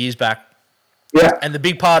few years back. Yeah. And the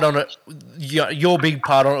big part on it, your big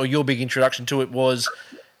part on it, or your big introduction to it was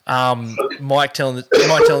Mike telling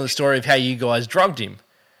the story of how you guys drugged him.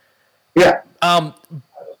 Yeah.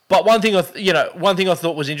 But one thing I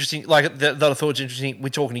thought was interesting, like that I thought was interesting,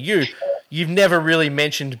 with talking to you, you've never really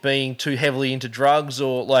mentioned being too heavily into drugs,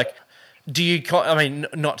 or like, do you? I mean,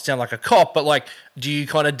 not to sound like a cop, but like, do you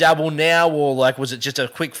kind of dabble now, or like, was it just a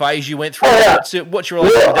quick phase you went through? Oh, yeah. What's your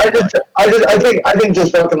relationship with that? I think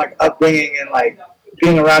just fucking like upbringing and like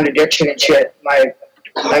being around addiction and shit.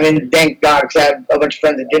 I mean, thank God, because I had a bunch of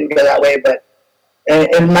friends that didn't go that way, but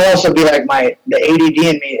it might also be like the ADD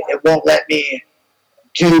in me. It won't let me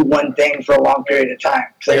do one thing for a long period of time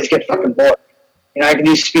because I just get fucking bored. You know, I can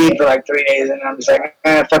do speed for like 3 days, and I'm just like,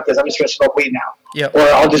 fuck this. I'm just gonna smoke weed now. Yep. Or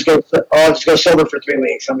I'll just go sober for 3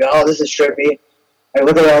 weeks. I'm like, oh, this is trippy. Like,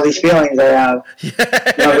 look at all these feelings I have. Yeah.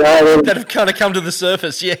 You know, that have kind of come to the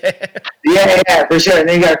surface. Yeah. Yeah, for sure. And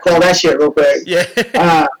then you gotta call that shit real quick. Yeah.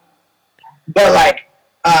 But like,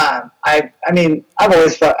 I mean, I've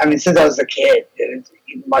always felt. I mean, since I was a kid, eating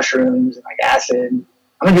mushrooms and like acid.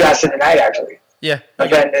 I'm gonna do acid tonight, actually. Yeah. My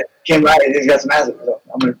friend that came by, he's got some acid. So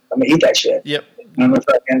I'm gonna eat that shit. Yep. And I'm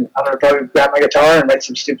gonna probably grab my guitar and write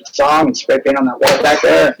some stupid song and spray paint on that wall back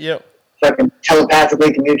there. Yep. Fucking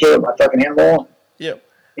telepathically communicate with my fucking animal. Yep.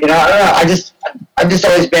 You know, I don't know. I've just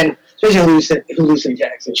always been, especially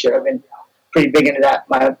hallucinogenics and shit. I've been pretty big into that.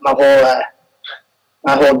 My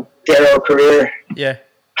whole Darrow career. Yeah.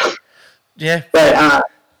 Yeah. But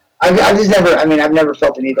I've just never. I mean, I've never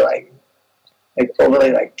felt the need to like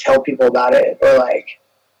overly like tell people about it or like,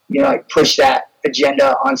 you know, like push that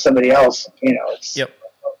agenda on somebody else. You know, it's. Yep.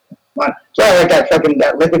 So I like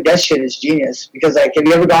that liquid death shit is genius because like, have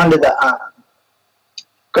you ever gone to the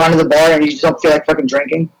bar and you just don't feel like fucking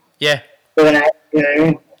drinking? Yeah. For the night, you know what I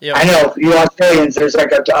mean? Yep. I know you Australians. There's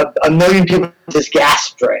like a million people just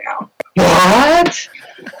gasped right now. What?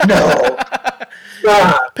 No.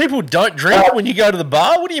 People don't drink when you go to the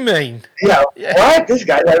bar? What do you mean? Yeah. What? This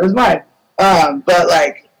guy, that was mine. But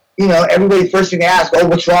like, you know, everybody first thing they ask, oh,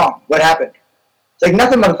 what's wrong? What happened? It's like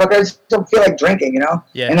nothing, motherfucker. I just don't feel like drinking, you know?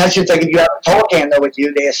 Yeah. And that's just like if you have a tall can though with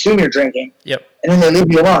you, they assume you're drinking. Yep. And then they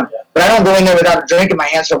leave you alone. But I don't go in there without a drink in my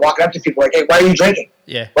hand, start walking up to people like, hey, why are you drinking?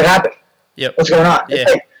 Yeah. What happened? Yep. What's going on? Yeah.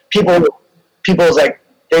 It's like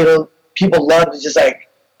people love to just like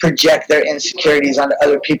project their insecurities onto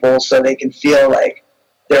other people so they can feel like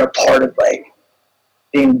they're a part of like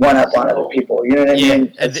being one up on other people. You know what I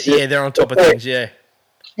mean? Yeah, they're on top of things. Yeah.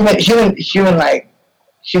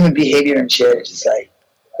 Human behavior and shit is just like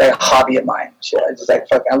a hobby of mine. Shit, I just like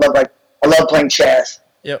fucking. I love playing chess.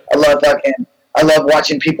 Yep. I love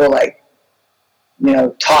watching people like, you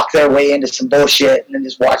know, talk their way into some bullshit and then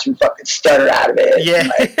just watch them fucking stutter out of it. Yeah. And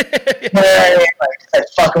like, you know what I mean? Like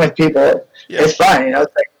fucking with people. Yeah. It's fun, you know.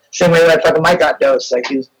 It's like same way that fucking Mike got dosed. Like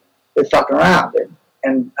they're fucking around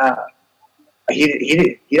and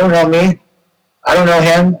he don't know me. I don't know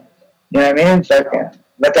him. You know what I mean? Fucking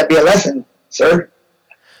let that be a lesson, sir.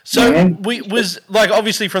 So You know what I mean? we was like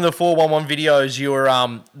obviously from the 411 videos, you were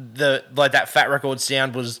the like that Fat Record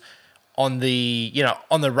sound was on the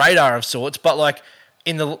on the radar of sorts, but like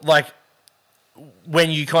in the like when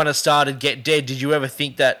you kind of started Get Dead, did you ever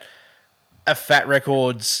think that a Fat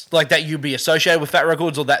Records like that you'd be associated with Fat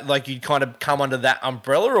Records, or that like you'd kind of come under that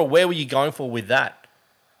umbrella, or where were you going for with that?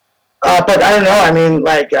 But I don't know. I mean,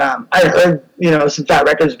 like I heard some Fat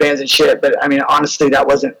Records bands and shit, but I mean honestly, that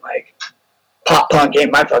wasn't like pop punk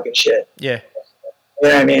ain't my fucking shit. Yeah. You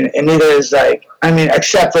know what I mean? And neither is like, I mean,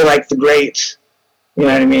 except for like the greats, you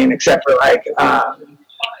know what I mean? Except for like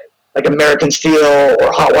American Steel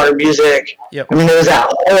or Hot Water Music. Yep. I mean, there was that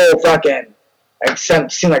whole fucking,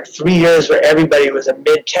 seemed like 3 years where everybody was a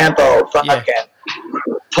mid-tempo fucking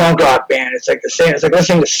punk rock band. It's like the same. It's like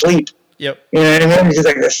listening to Sleep. Yep. You know what I mean? It's just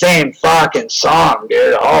like the same fucking song,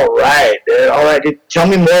 dude. All right, dude. Tell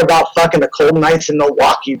me more about fucking the cold nights in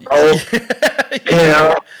Milwaukee, bro. You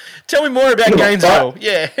know? Tell me more about Gainesville.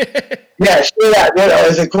 Yeah. Yeah, sure that, dude. Oh,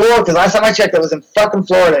 is it cool? Because last time I checked, it was in fucking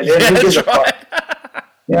Florida, dude. Yeah, Who gives that's a fuck? right.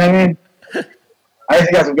 You know what I mean? I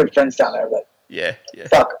actually got some good friends down there, but Yeah.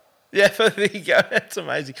 fuck 'em. Yeah, there you go. That's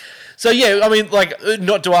amazing. So yeah, I mean, like,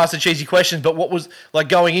 not to ask the cheesy questions, but what was like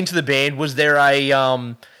going into the band? Was there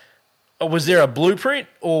a blueprint,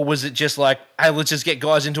 or was it just like, hey, let's just get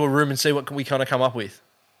guys into a room and see what can we kind of come up with?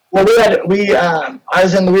 Well, I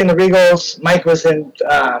was in the Regals. Mike was in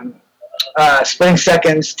Spring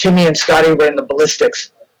Seconds. Timmy and Scotty were in the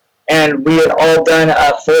Ballistics, and we had all done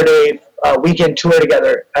a 4-day weekend tour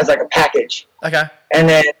together as like a package. Okay. And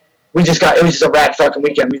then it was just a rad fucking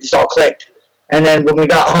weekend. We just all clicked. And then when we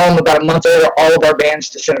got home about a month later, all of our bands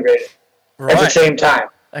disintegrated at the same time.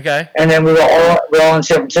 Okay. And then we were all in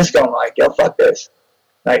San Francisco and we're like, yo, fuck this.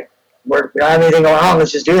 Like, we don't have anything going on.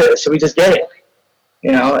 Let's just do this. So we just did it,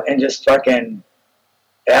 and just fucking,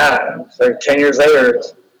 so 10 years later.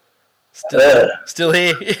 Still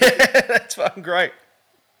here. That's fucking great.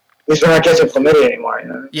 least we're not catching chlamydia anymore. You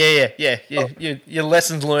know? Yeah. Your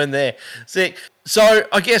lessons learned there. Sick. So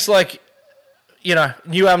I guess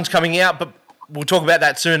new albums coming out, but we'll talk about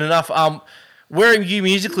that soon enough. Where are you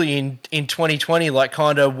musically in 2020? Like,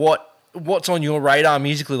 kind of what's on your radar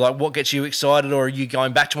musically? Like, what gets you excited, or are you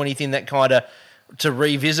going back to anything that kind of to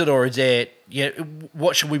revisit, or is there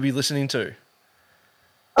what should we be listening to?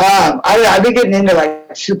 I've been getting into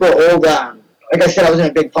like super old. Like I said, I was in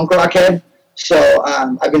a big punk rock head, so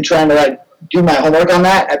I've been trying to like do my homework on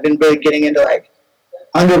that. I've been really getting into like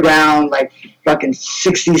underground, like fucking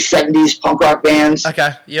 60s, 70s punk rock bands.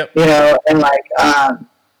 Okay, yep. You know, and like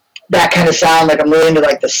that kind of sound. Like I'm really into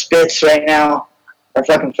like the Spits right now. They're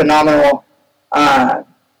fucking phenomenal.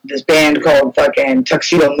 This band called fucking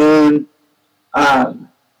Tuxedo Moon. I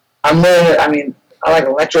like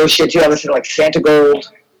electro shit too. I listen to like Santa Gold.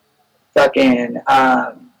 Fucking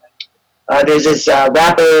there's this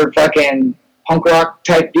rapper, fucking punk rock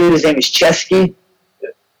type dude. His name is Chesky.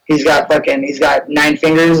 He's got 9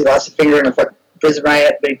 fingers. He lost a finger in a fucking prison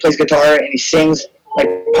riot, but he plays guitar and he sings like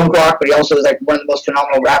punk rock. But he also is like one of the most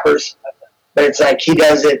phenomenal rappers. But it's like he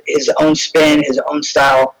does it his own spin, his own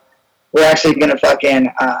style. We're actually gonna fucking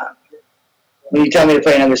when you tell me to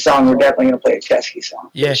play another song, we're definitely gonna play a Chesky song.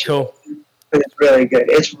 Yeah, cool. But it's really good.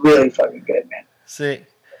 It's really fucking good, man. Sick.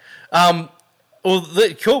 Well,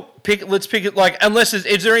 cool. Let's pick it. Like, unless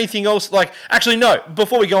is there anything else? Like, actually, no.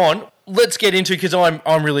 Before we go on, let's get into, because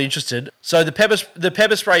I'm really interested. So the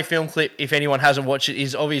pepper spray film clip, if anyone hasn't watched it,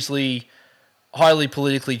 is obviously highly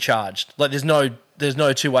politically charged. Like, there's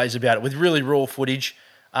no two ways about it. With really raw footage.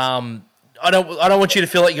 I don't want you to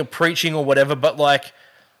feel like you're preaching or whatever, but like,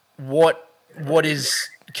 what is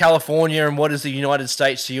California and what is the United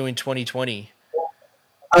States to you in 2020?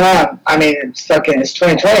 It's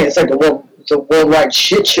 2020. It's like it's a worldwide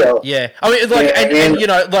shit show. Yeah, I mean, like, and you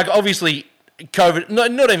know, like, obviously, COVID, not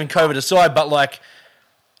even COVID aside, but like,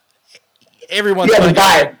 everyone's the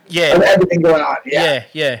vibe of everything going on. Yeah.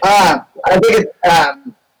 I think it's, I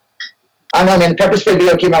don't know, man, the pepper spray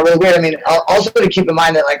video came out really weird. I mean, also to keep in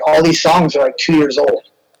mind that like all these songs are like 2 years old.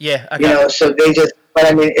 Yeah, okay. You know, so but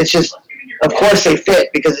I mean, it's just, of course they fit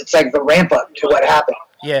because it's like the ramp up to what happened.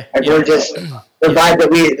 Yeah. Like we're just the vibe that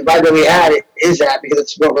we had is that because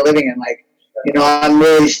it's what we're living in. Like, you know,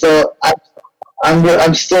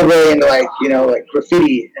 I'm still really into like, you know, like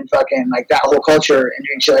graffiti and fucking like that whole culture and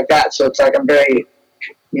doing shit like that. So it's like I'm very,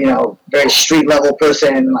 you know, very street level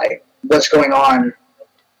person. Like what's going on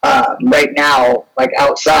right now, like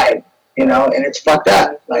outside, you know, and it's fucked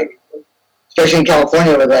up. Like especially in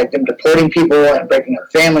California with like them deporting people and breaking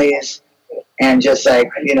up families and just like,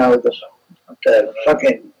 you know, the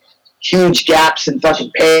fucking huge gaps in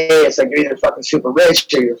fucking pay. It's like you're either fucking super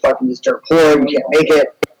rich or you're fucking just dirt poor. You can't make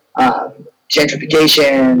it.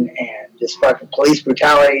 Gentrification and just fucking police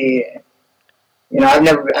brutality. You know,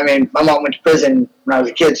 my mom went to prison when I was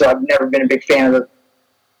a kid, so I've never been a big fan of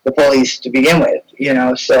the police to begin with. You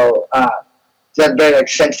know, so that's very like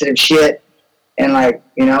sensitive shit. And like,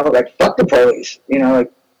 you know, like fuck the police. You know,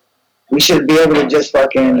 like we should be able to just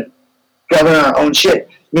fucking govern our own shit.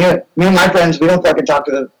 Me and my friends, we don't fucking talk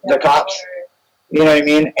to the cops. You know what I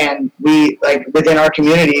mean? And we, like, within our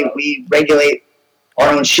community, we regulate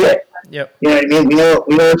our own shit. Yep. You know what I mean? We know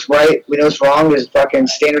what's right. We know what's wrong. There's a fucking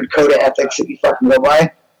standard code of ethics that you fucking go by.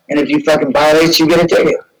 And if you fucking violate, you get a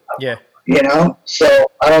ticket. Yeah. You know? So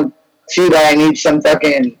I don't see that I need some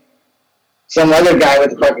other guy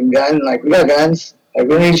with a fucking gun. Like, we got guns. Like,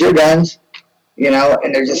 we don't need your guns. You know?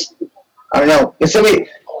 And they're just, I don't know. If somebody...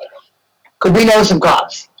 Because we know some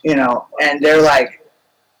cops, you know, and they're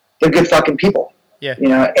good fucking people. Yeah. You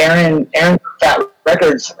know, Aaron Fat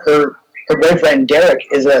Records, her boyfriend Derek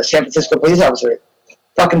is a San Francisco police officer.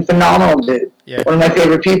 Fucking phenomenal dude. Yeah. One of my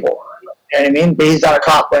favorite people. You know what I mean? But he's not a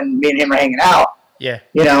cop when me and him are hanging out. Yeah.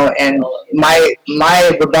 You know, and my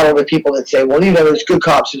rebuttal to people that say, well, you know, there's good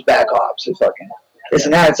cops, there's bad cops, there's fucking this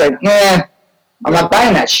and that. It's like, nah, I'm not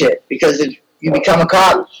buying that shit. Because if you become a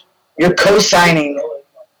cop, you're co-signing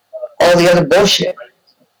all the other bullshit.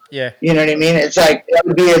 Yeah. You know what I mean? It's like, it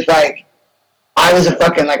would be if like I was a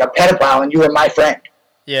fucking like a pedophile and you were my friend.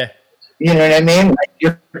 Yeah. You know what I mean? Like,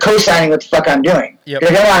 you're co-signing what the fuck I'm doing. Yep.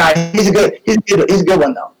 You're like, oh, he's a good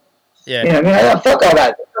one though. Yeah. You know what I mean? Fuck all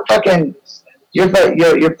that. You're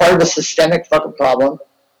part of a systemic fucking problem.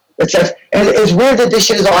 It's just, and it's weird that this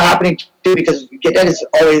shit is all happening too, because Get Dead is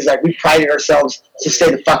always like, we prided ourselves to stay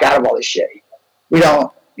the fuck out of all this shit. We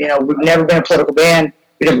don't, you know, we've never been a political band.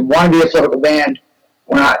 We didn't want to be a political band.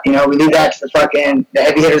 We're not, you know, we leave that to the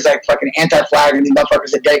heavy hitters like fucking Anti-Flag and these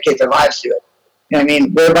motherfuckers that dedicate their lives to it. You know what I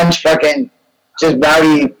mean? We're a bunch of fucking just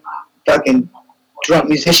rowdy fucking drunk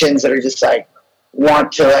musicians that are just like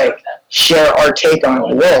want to like share our take on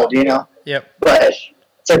the world, you know. Yep. But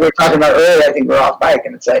it's like we were talking about earlier. I think we're off mic,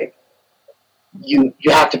 and it's like you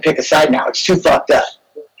have to pick a side now. It's too fucked up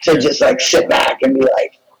to just like sit back and be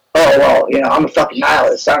like, oh well, you know, I'm a fucking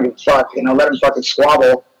nihilist. I don't give a fuck. You know, let them fucking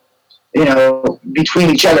squabble, you know, between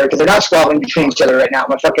each other, because they're not squabbling between each other right now.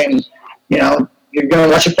 My fucking, you know, you're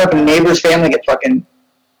gonna watch your fucking neighbor's family get fucking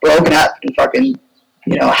broken up and fucking,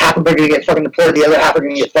 you know, half of them are gonna get fucking deported, the other half are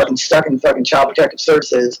gonna get fucking stuck in fucking child protective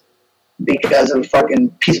services because of a fucking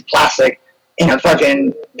piece of plastic in a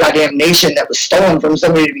fucking goddamn nation that was stolen from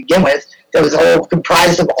somebody to begin with, that was all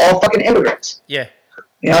comprised of all fucking immigrants. Yeah.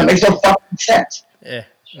 You know, it makes no fucking sense. Yeah.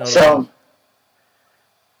 Not at all. So,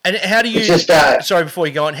 and how do you? it's just, sorry, before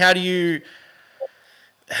you go on, how do you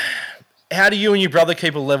and your brother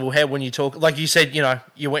keep a level head when you talk? Like you said, you know,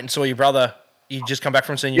 you went and saw your brother. You just come back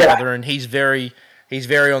from seeing your Yeah. brother, and he's very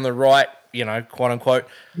on the right, you know, quote unquote.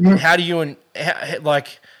 Mm-hmm. How do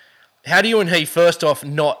you and he first off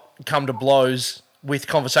not come to blows with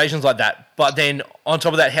conversations like that? But then on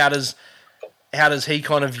top of that, how does he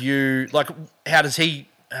kind of view, like, how does he,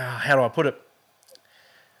 how do I put it?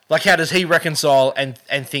 Like, how does he reconcile and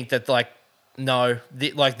think that, like, no,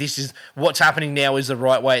 this is what's happening now is the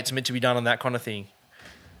right way, it's meant to be done, and that kind of thing?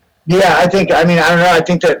 yeah, I don't know. I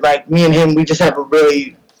think that, like, me and him, we just have a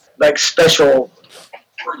really, like, special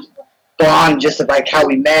bond, just of, like, how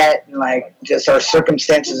we met and, like, just our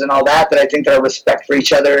circumstances and all that, that I think that our respect for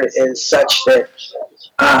each other is such that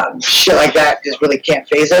shit like that just really can't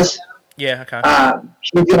faze us. Yeah, okay.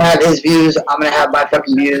 He's going to have his views. I'm going to have my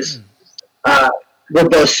fucking views. We're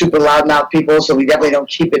both super loudmouth people, so we definitely don't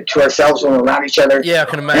keep it to ourselves when we're around each other. Yeah, I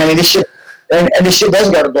can imagine. And I mean, this shit, and this shit does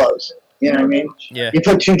go to blows. You know what I mean? Yeah. You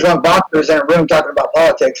put two drunk boxers in a room talking about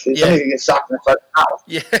politics, somebody's going to get socked in the fucking mouth.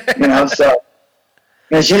 Yeah. You know, so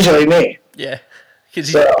and it's usually me. Yeah.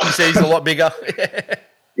 Because So- he says he's a lot bigger.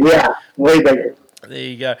 Yeah, way bigger. There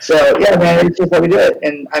you go. So, yeah, man, it's just how we do it.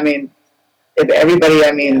 And, I mean, if everybody,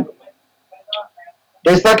 I mean,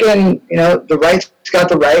 there's fucking, you know, the right's got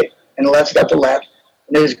the right and the left's got the left.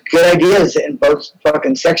 And there's good ideas in both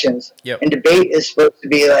fucking sections. Yep. And debate is supposed to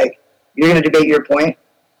be like, you're going to debate your point,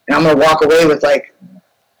 and I'm going to walk away with, like,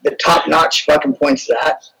 the top-notch fucking points to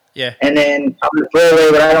that. Yeah. And then I'm going to throw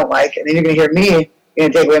away what I don't like. And then you're going to hear me, you're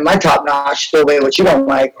going to take away my top-notch, throw away what you don't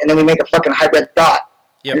like. And then we make a fucking hybrid thought.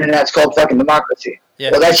 Yep. And then that's called fucking democracy.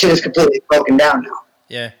 Yeah. Well, that shit is completely broken down now.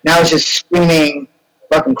 Yeah. Now it's just screaming,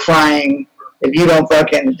 fucking crying. If you don't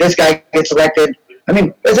fucking, this guy gets elected. I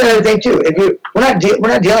mean, that's another thing too. If you, we're not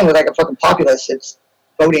dealing with like a fucking populace that's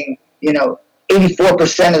voting. You know,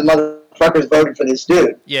 84% of the motherfuckers voted for this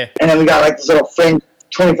dude. Yeah. And then we got like this little fringe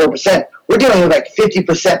 24%. We're dealing with like 50%,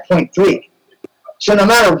 0.3. So no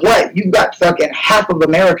matter what, you've got fucking half of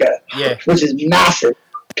America, Yeah. which is massive,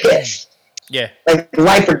 pissed. Yeah. Like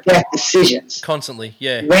life or death decisions. Constantly.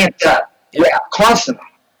 Yeah. Ramped up. Yeah, constantly.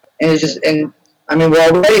 And it's just, and I mean, we're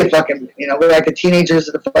already a fucking, you know, we're like the teenagers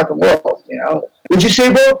of the fucking world, you know. Would you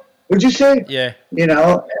say, bro? Would you say? Yeah. You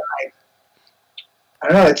know, and I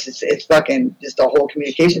don't know, it's fucking, just the whole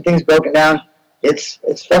communication thing's broken down. It's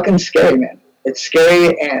fucking scary, man. It's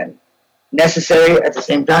scary and necessary at the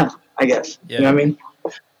same time, I guess. Yeah. You know what I mean?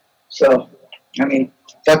 So, I mean,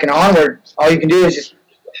 fucking onward. All you can do is just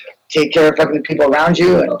take care of fucking the people around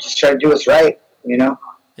you and just try to do what's right, you know?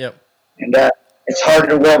 Yep. And it's hard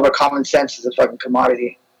in a world where common sense is a fucking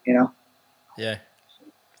commodity, you know? Yeah.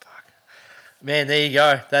 Fuck. Man, there you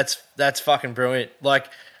go. That's fucking brilliant. Like,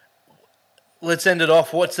 let's end it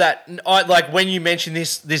off. What's that? Like when you mentioned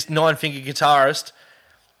this nine-finger guitarist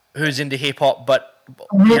who's into hip hop, but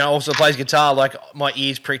you know also plays guitar. Like my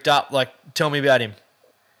ears pricked up. Like, tell me about him.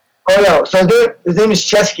 Oh no! So his name is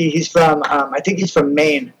Chesky. He's from I think he's from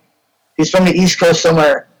Maine. He's from the East Coast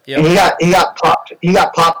somewhere. Yep. And he got popped. He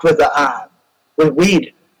got popped with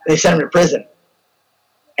weed. They sent him to prison.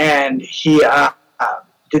 And he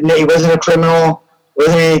he wasn't a criminal,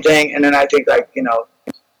 wasn't anything. And then I think like you know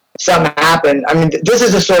something happened. I mean this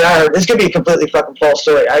is a story I heard. This could be a completely fucking false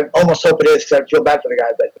story. I almost hope it is because I feel bad for the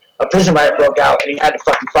guy. But a prison riot broke out and he had to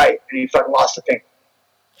fucking fight and he fucking lost the thing.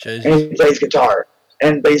 Jesus. And he plays guitar.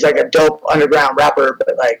 But he's like a dope underground rapper.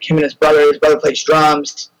 But like him and his brother plays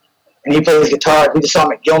drums, and he plays guitar. We just saw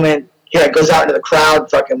him at Gilman. He like goes out into the crowd,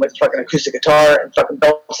 fucking with fucking acoustic guitar, and fucking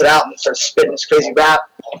belts it out and starts spitting this crazy rap.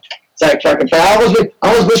 It's like fucking. I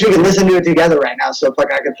almost wish we could listen to it together right now, so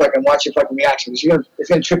fucking I could fucking watch your fucking reaction. Because it's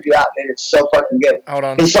gonna trip you out, man. It's so fucking good. Hold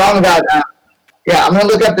on. His song about. Yeah, I'm gonna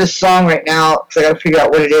look up this song right now because I gotta figure out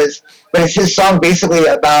what it is. But it's his song basically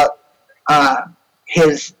about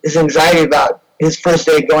his anxiety about his first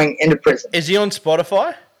day going into prison. Is he on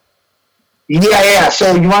Spotify? Yeah.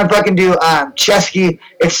 So you want to fucking do Chesky.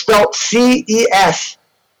 It's spelled CESCHI,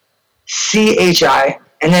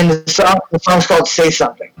 and then the song's called Say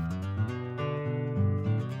Something.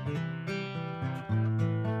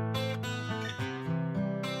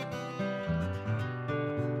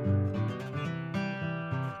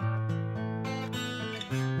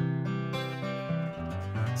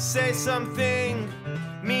 Say something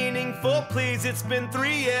meaningful, please. It's been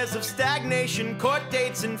 3 years of stagnation, court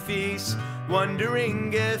dates and fees.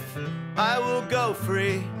 Wondering if I will go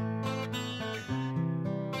free.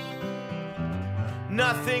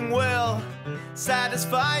 Nothing will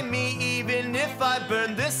satisfy me, even if I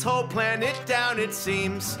burn this whole planet down, it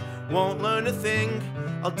seems. Won't learn a thing,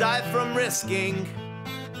 I'll die from risking.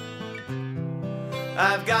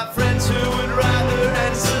 I've got friends who would rather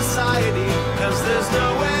end society, cause there's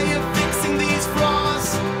no way of fixing these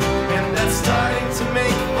flaws. And that's starting to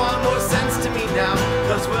make far more sense to me now,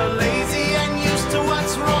 cause we're lazy and used to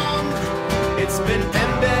what's wrong. It's been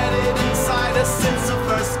embedded inside us since the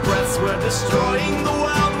first breaths. We're destroying the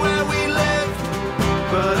world where we live.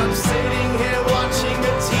 But I'm sitting here watching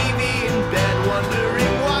a TV in bed,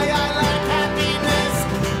 wondering why I lack happiness.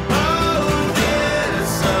 Oh,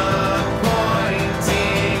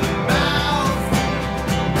 disappointing mouth.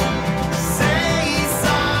 Say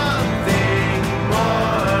something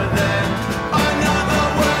more than another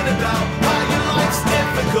word about why your life's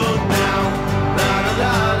difficult now. La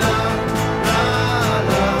la la la.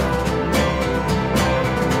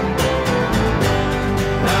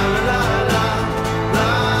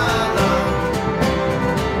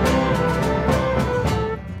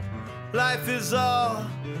 Life is all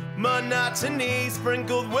monotony,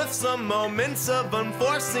 sprinkled with some moments of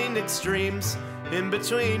unforeseen extremes. In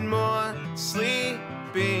between, more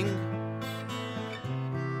sleeping.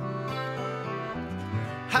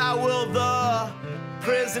 How will the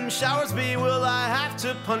prison showers be? Will I have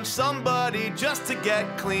to punch somebody just to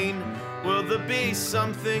get clean? Will there be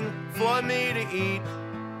something for me to eat?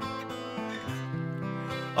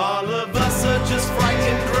 All of us are just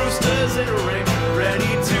frightened roosters in a ring,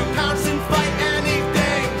 ready to pounce and fight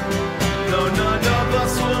anything. Though none of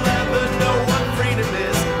us will ever know what freedom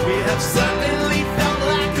is, we have certainly felt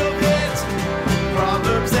lack of it.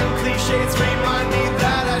 Proverbs and cliches remind me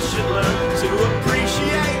that I should learn to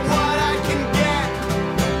appreciate what I can get.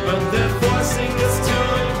 But they're forcing us to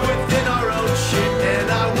look within our own shit, and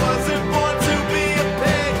I wasn't born to be a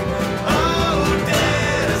pig. Oh,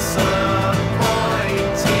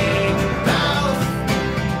 disappointing mouth.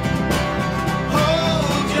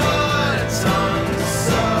 Hold your tongue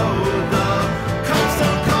so the cops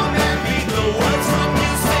don't come and beat the words from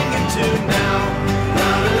you singing to now.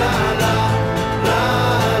 La la la la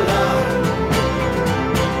la.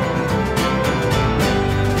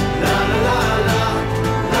 La la la la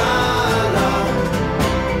la la.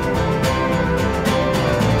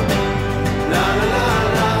 La la la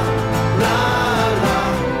la la la.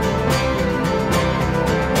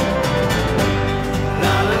 La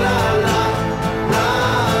la la la la la.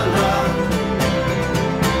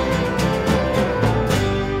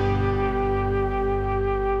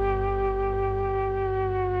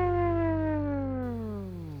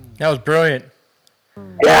 That was brilliant.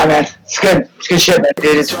 Yeah, man, it's good. It's good shit, man,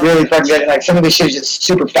 dude. It's really fucking good. Like some of this shit is just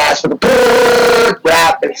super fast with the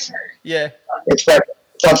rap. It's fucking.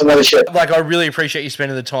 It's on some other shit. Like, I really appreciate you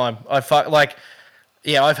spending the time. I've had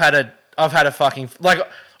a fucking, like,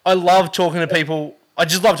 I love talking to people. I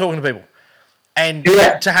just love talking to people. And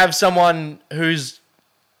to have someone who's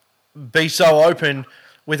be so open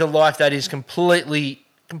with a life that is completely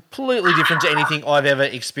different to anything I've ever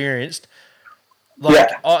experienced.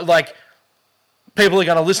 Like, people are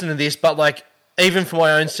going to listen to this, but like, even for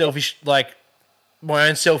my own selfish,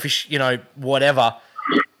 you know, whatever,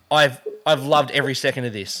 I've loved every second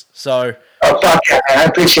of this. So. Oh fuck yeah, man! I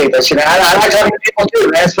appreciate that shit. I like talking to people too,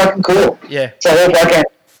 man. It's fucking cool. Yeah. So whole fucking,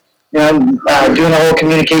 you know, doing the whole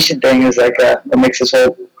communication thing is like what makes this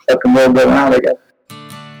whole fucking world go around, I guess.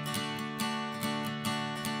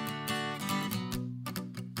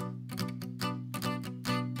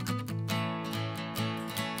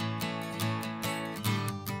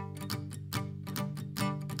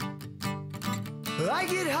 I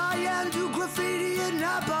get high and do graffiti and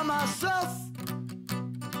not by myself.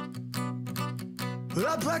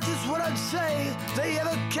 I practice what I'd say. If they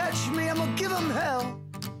ever catch me, I'ma give them hell.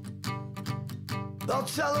 I'll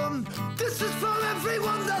tell them this is for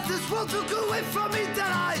everyone that this world took away from me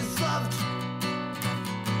that I loved.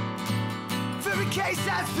 For every case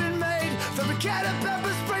that's been made, for every can of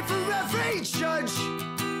pepper spray, for every judge.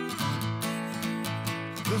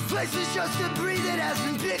 This place is just a breathe, it has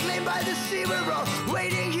been pickled by the sea. We're all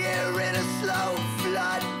waiting here in a slow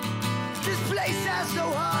flood. This place has so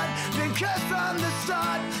hard been cursed from the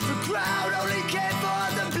start. The crowd only came for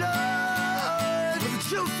the blood. We're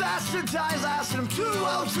too fast to die last, and I'm too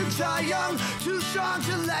old to die young. Too strong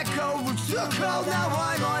to let go, we're too cold, now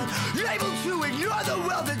I'm unable to ignore the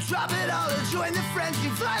world and drop it all and join the frenzy.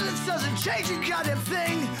 Violence doesn't change a goddamn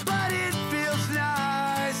thing, but it feels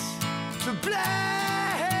nice to blame.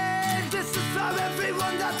 This is from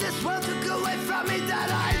everyone that this world took away from me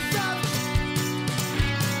that I loved.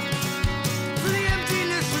 For the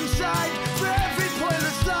emptiness inside, for every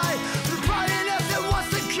pointless lie, for the part in us that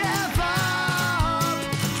wants to give up.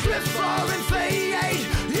 Drift, fall, and fade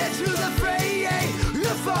into the fray.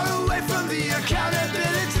 You're far away from the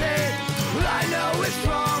accountability. I know it's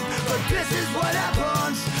wrong, but this is what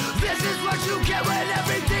happens. This is what you get when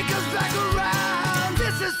everything comes back around.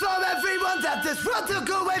 This is from everyone that this world took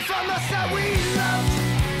away from us that we loved.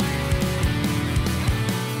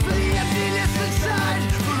 For the emptiness inside,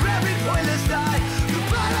 for every pointless lie, the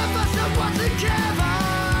part of us that wants to give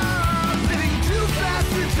up. Living too fast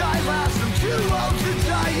to die last, I'm too old to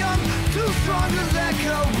die young, too strong to let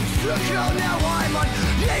go. Too cold, now I'm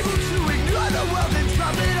unable to ignore the world and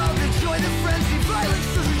drop it all to join the frenzy. Violence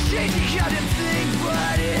doesn't change a goddamn thing,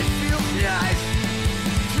 but it feels nice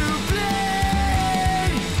to bleed.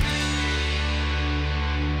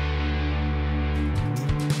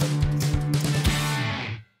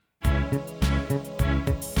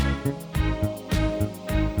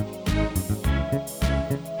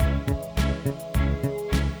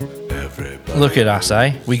 Look at us,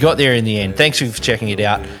 eh? We got there in the end. Thanks for checking it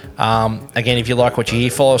out. Again, if you like what you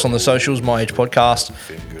hear, follow us on the socials, My Age Podcast,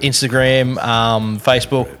 Instagram,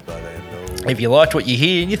 Facebook. If you liked what you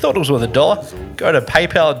hear and you thought it was worth $1, go to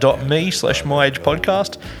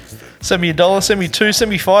paypal.me/myagepodcast. Send me $1, send me $2,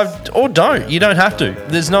 send me $5, or don't. You don't have to.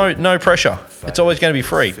 There's no pressure. It's always going to be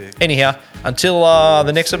free. Anyhow, until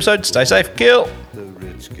the next episode, stay safe. Kill. The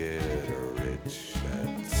rich get rich,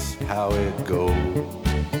 that's how it goes.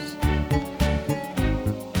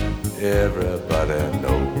 Everybody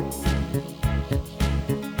knows.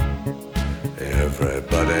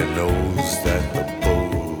 Everybody knows that the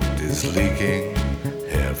boat is leaking.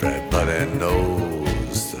 Everybody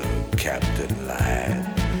knows the captain lied.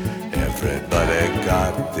 Everybody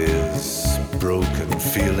got this broken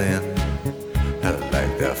feeling,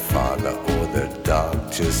 like their father or their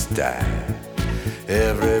dog just died.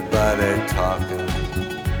 Everybody talking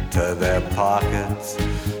to their pockets.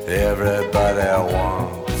 Everybody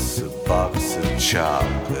wants a box of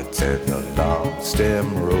chocolates and a long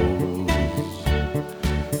stem rose.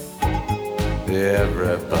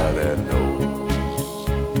 Everybody knows.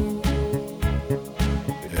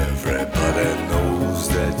 Everybody knows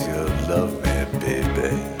that you love me,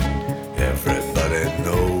 baby. Everybody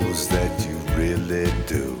knows that you really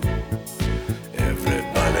do.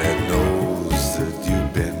 Everybody knows that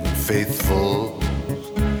you've been faithful,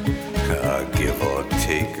 give or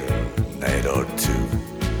take a night or two.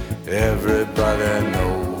 Everybody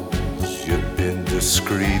knows you've been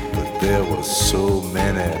discreet, but there were so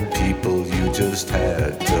many people you just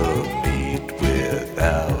had to meet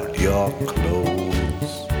without your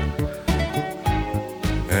clothes.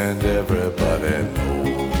 And everybody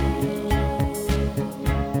knows.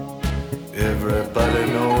 Everybody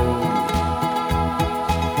knows.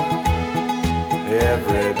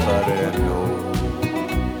 Everybody knows.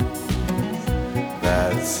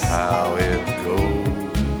 That's how it goes.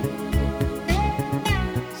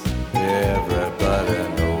 Everybody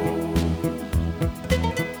knows.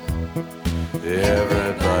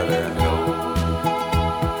 Everybody knows.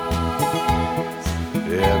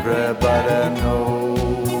 Everybody knows.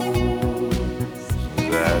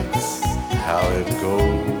 That's how it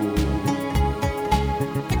goes.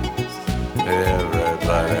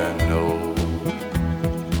 Everybody knows.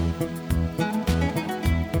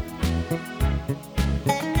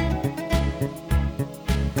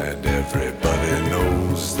 And everybody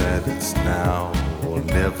knows that it's now or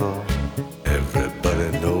never.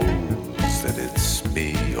 Everybody knows that it's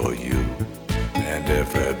me or you. And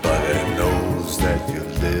everybody knows that you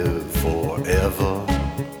live forever.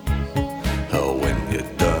 Or when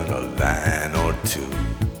you're done a line or two.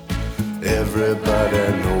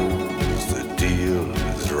 Everybody knows the deal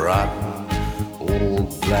is rotten.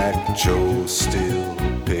 Old Black Joe still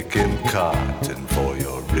picking cotton for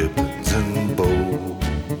your ribbons and bows.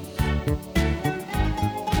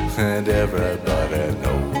 And everybody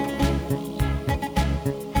knows.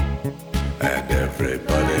 And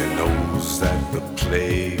everybody knows that the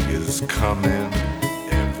plague is coming.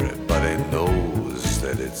 Everybody knows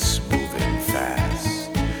that it's moving fast.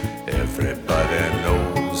 Everybody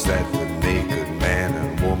knows that the naked man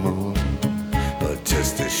and woman are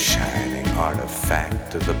just a shining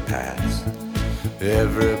artifact of the past.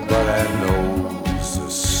 Everybody knows the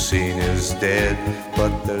scene is dead,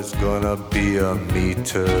 but there's gonna be a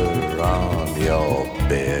meter on your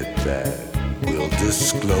bed that will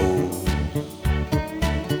disclose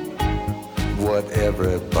what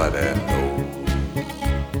everybody knows.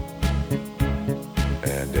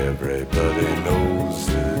 And everybody knows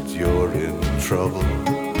that you're in trouble.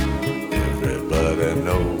 Everybody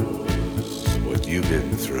knows what you've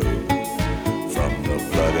been through. From the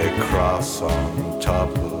bloody cross on top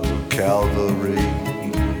of Calvary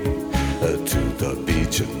to the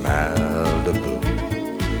beach in Malibu.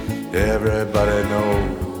 Everybody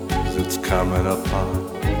knows it's coming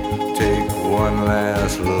apart. Take one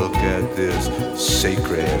last look at this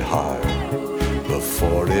sacred heart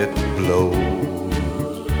before it blows.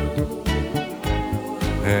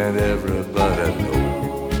 And everybody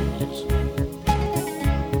knows.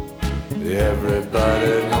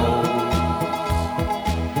 Everybody knows.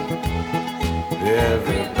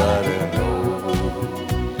 Everybody knows.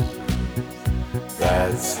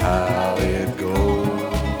 That's how it goes.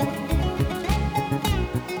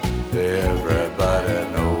 Everybody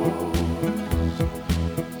knows.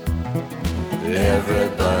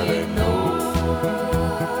 Everybody knows.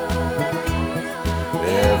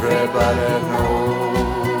 Everybody knows.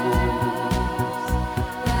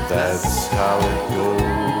 That's how it goes.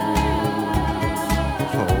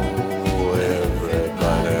 Oh,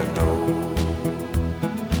 everybody knows.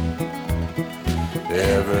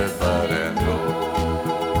 Everybody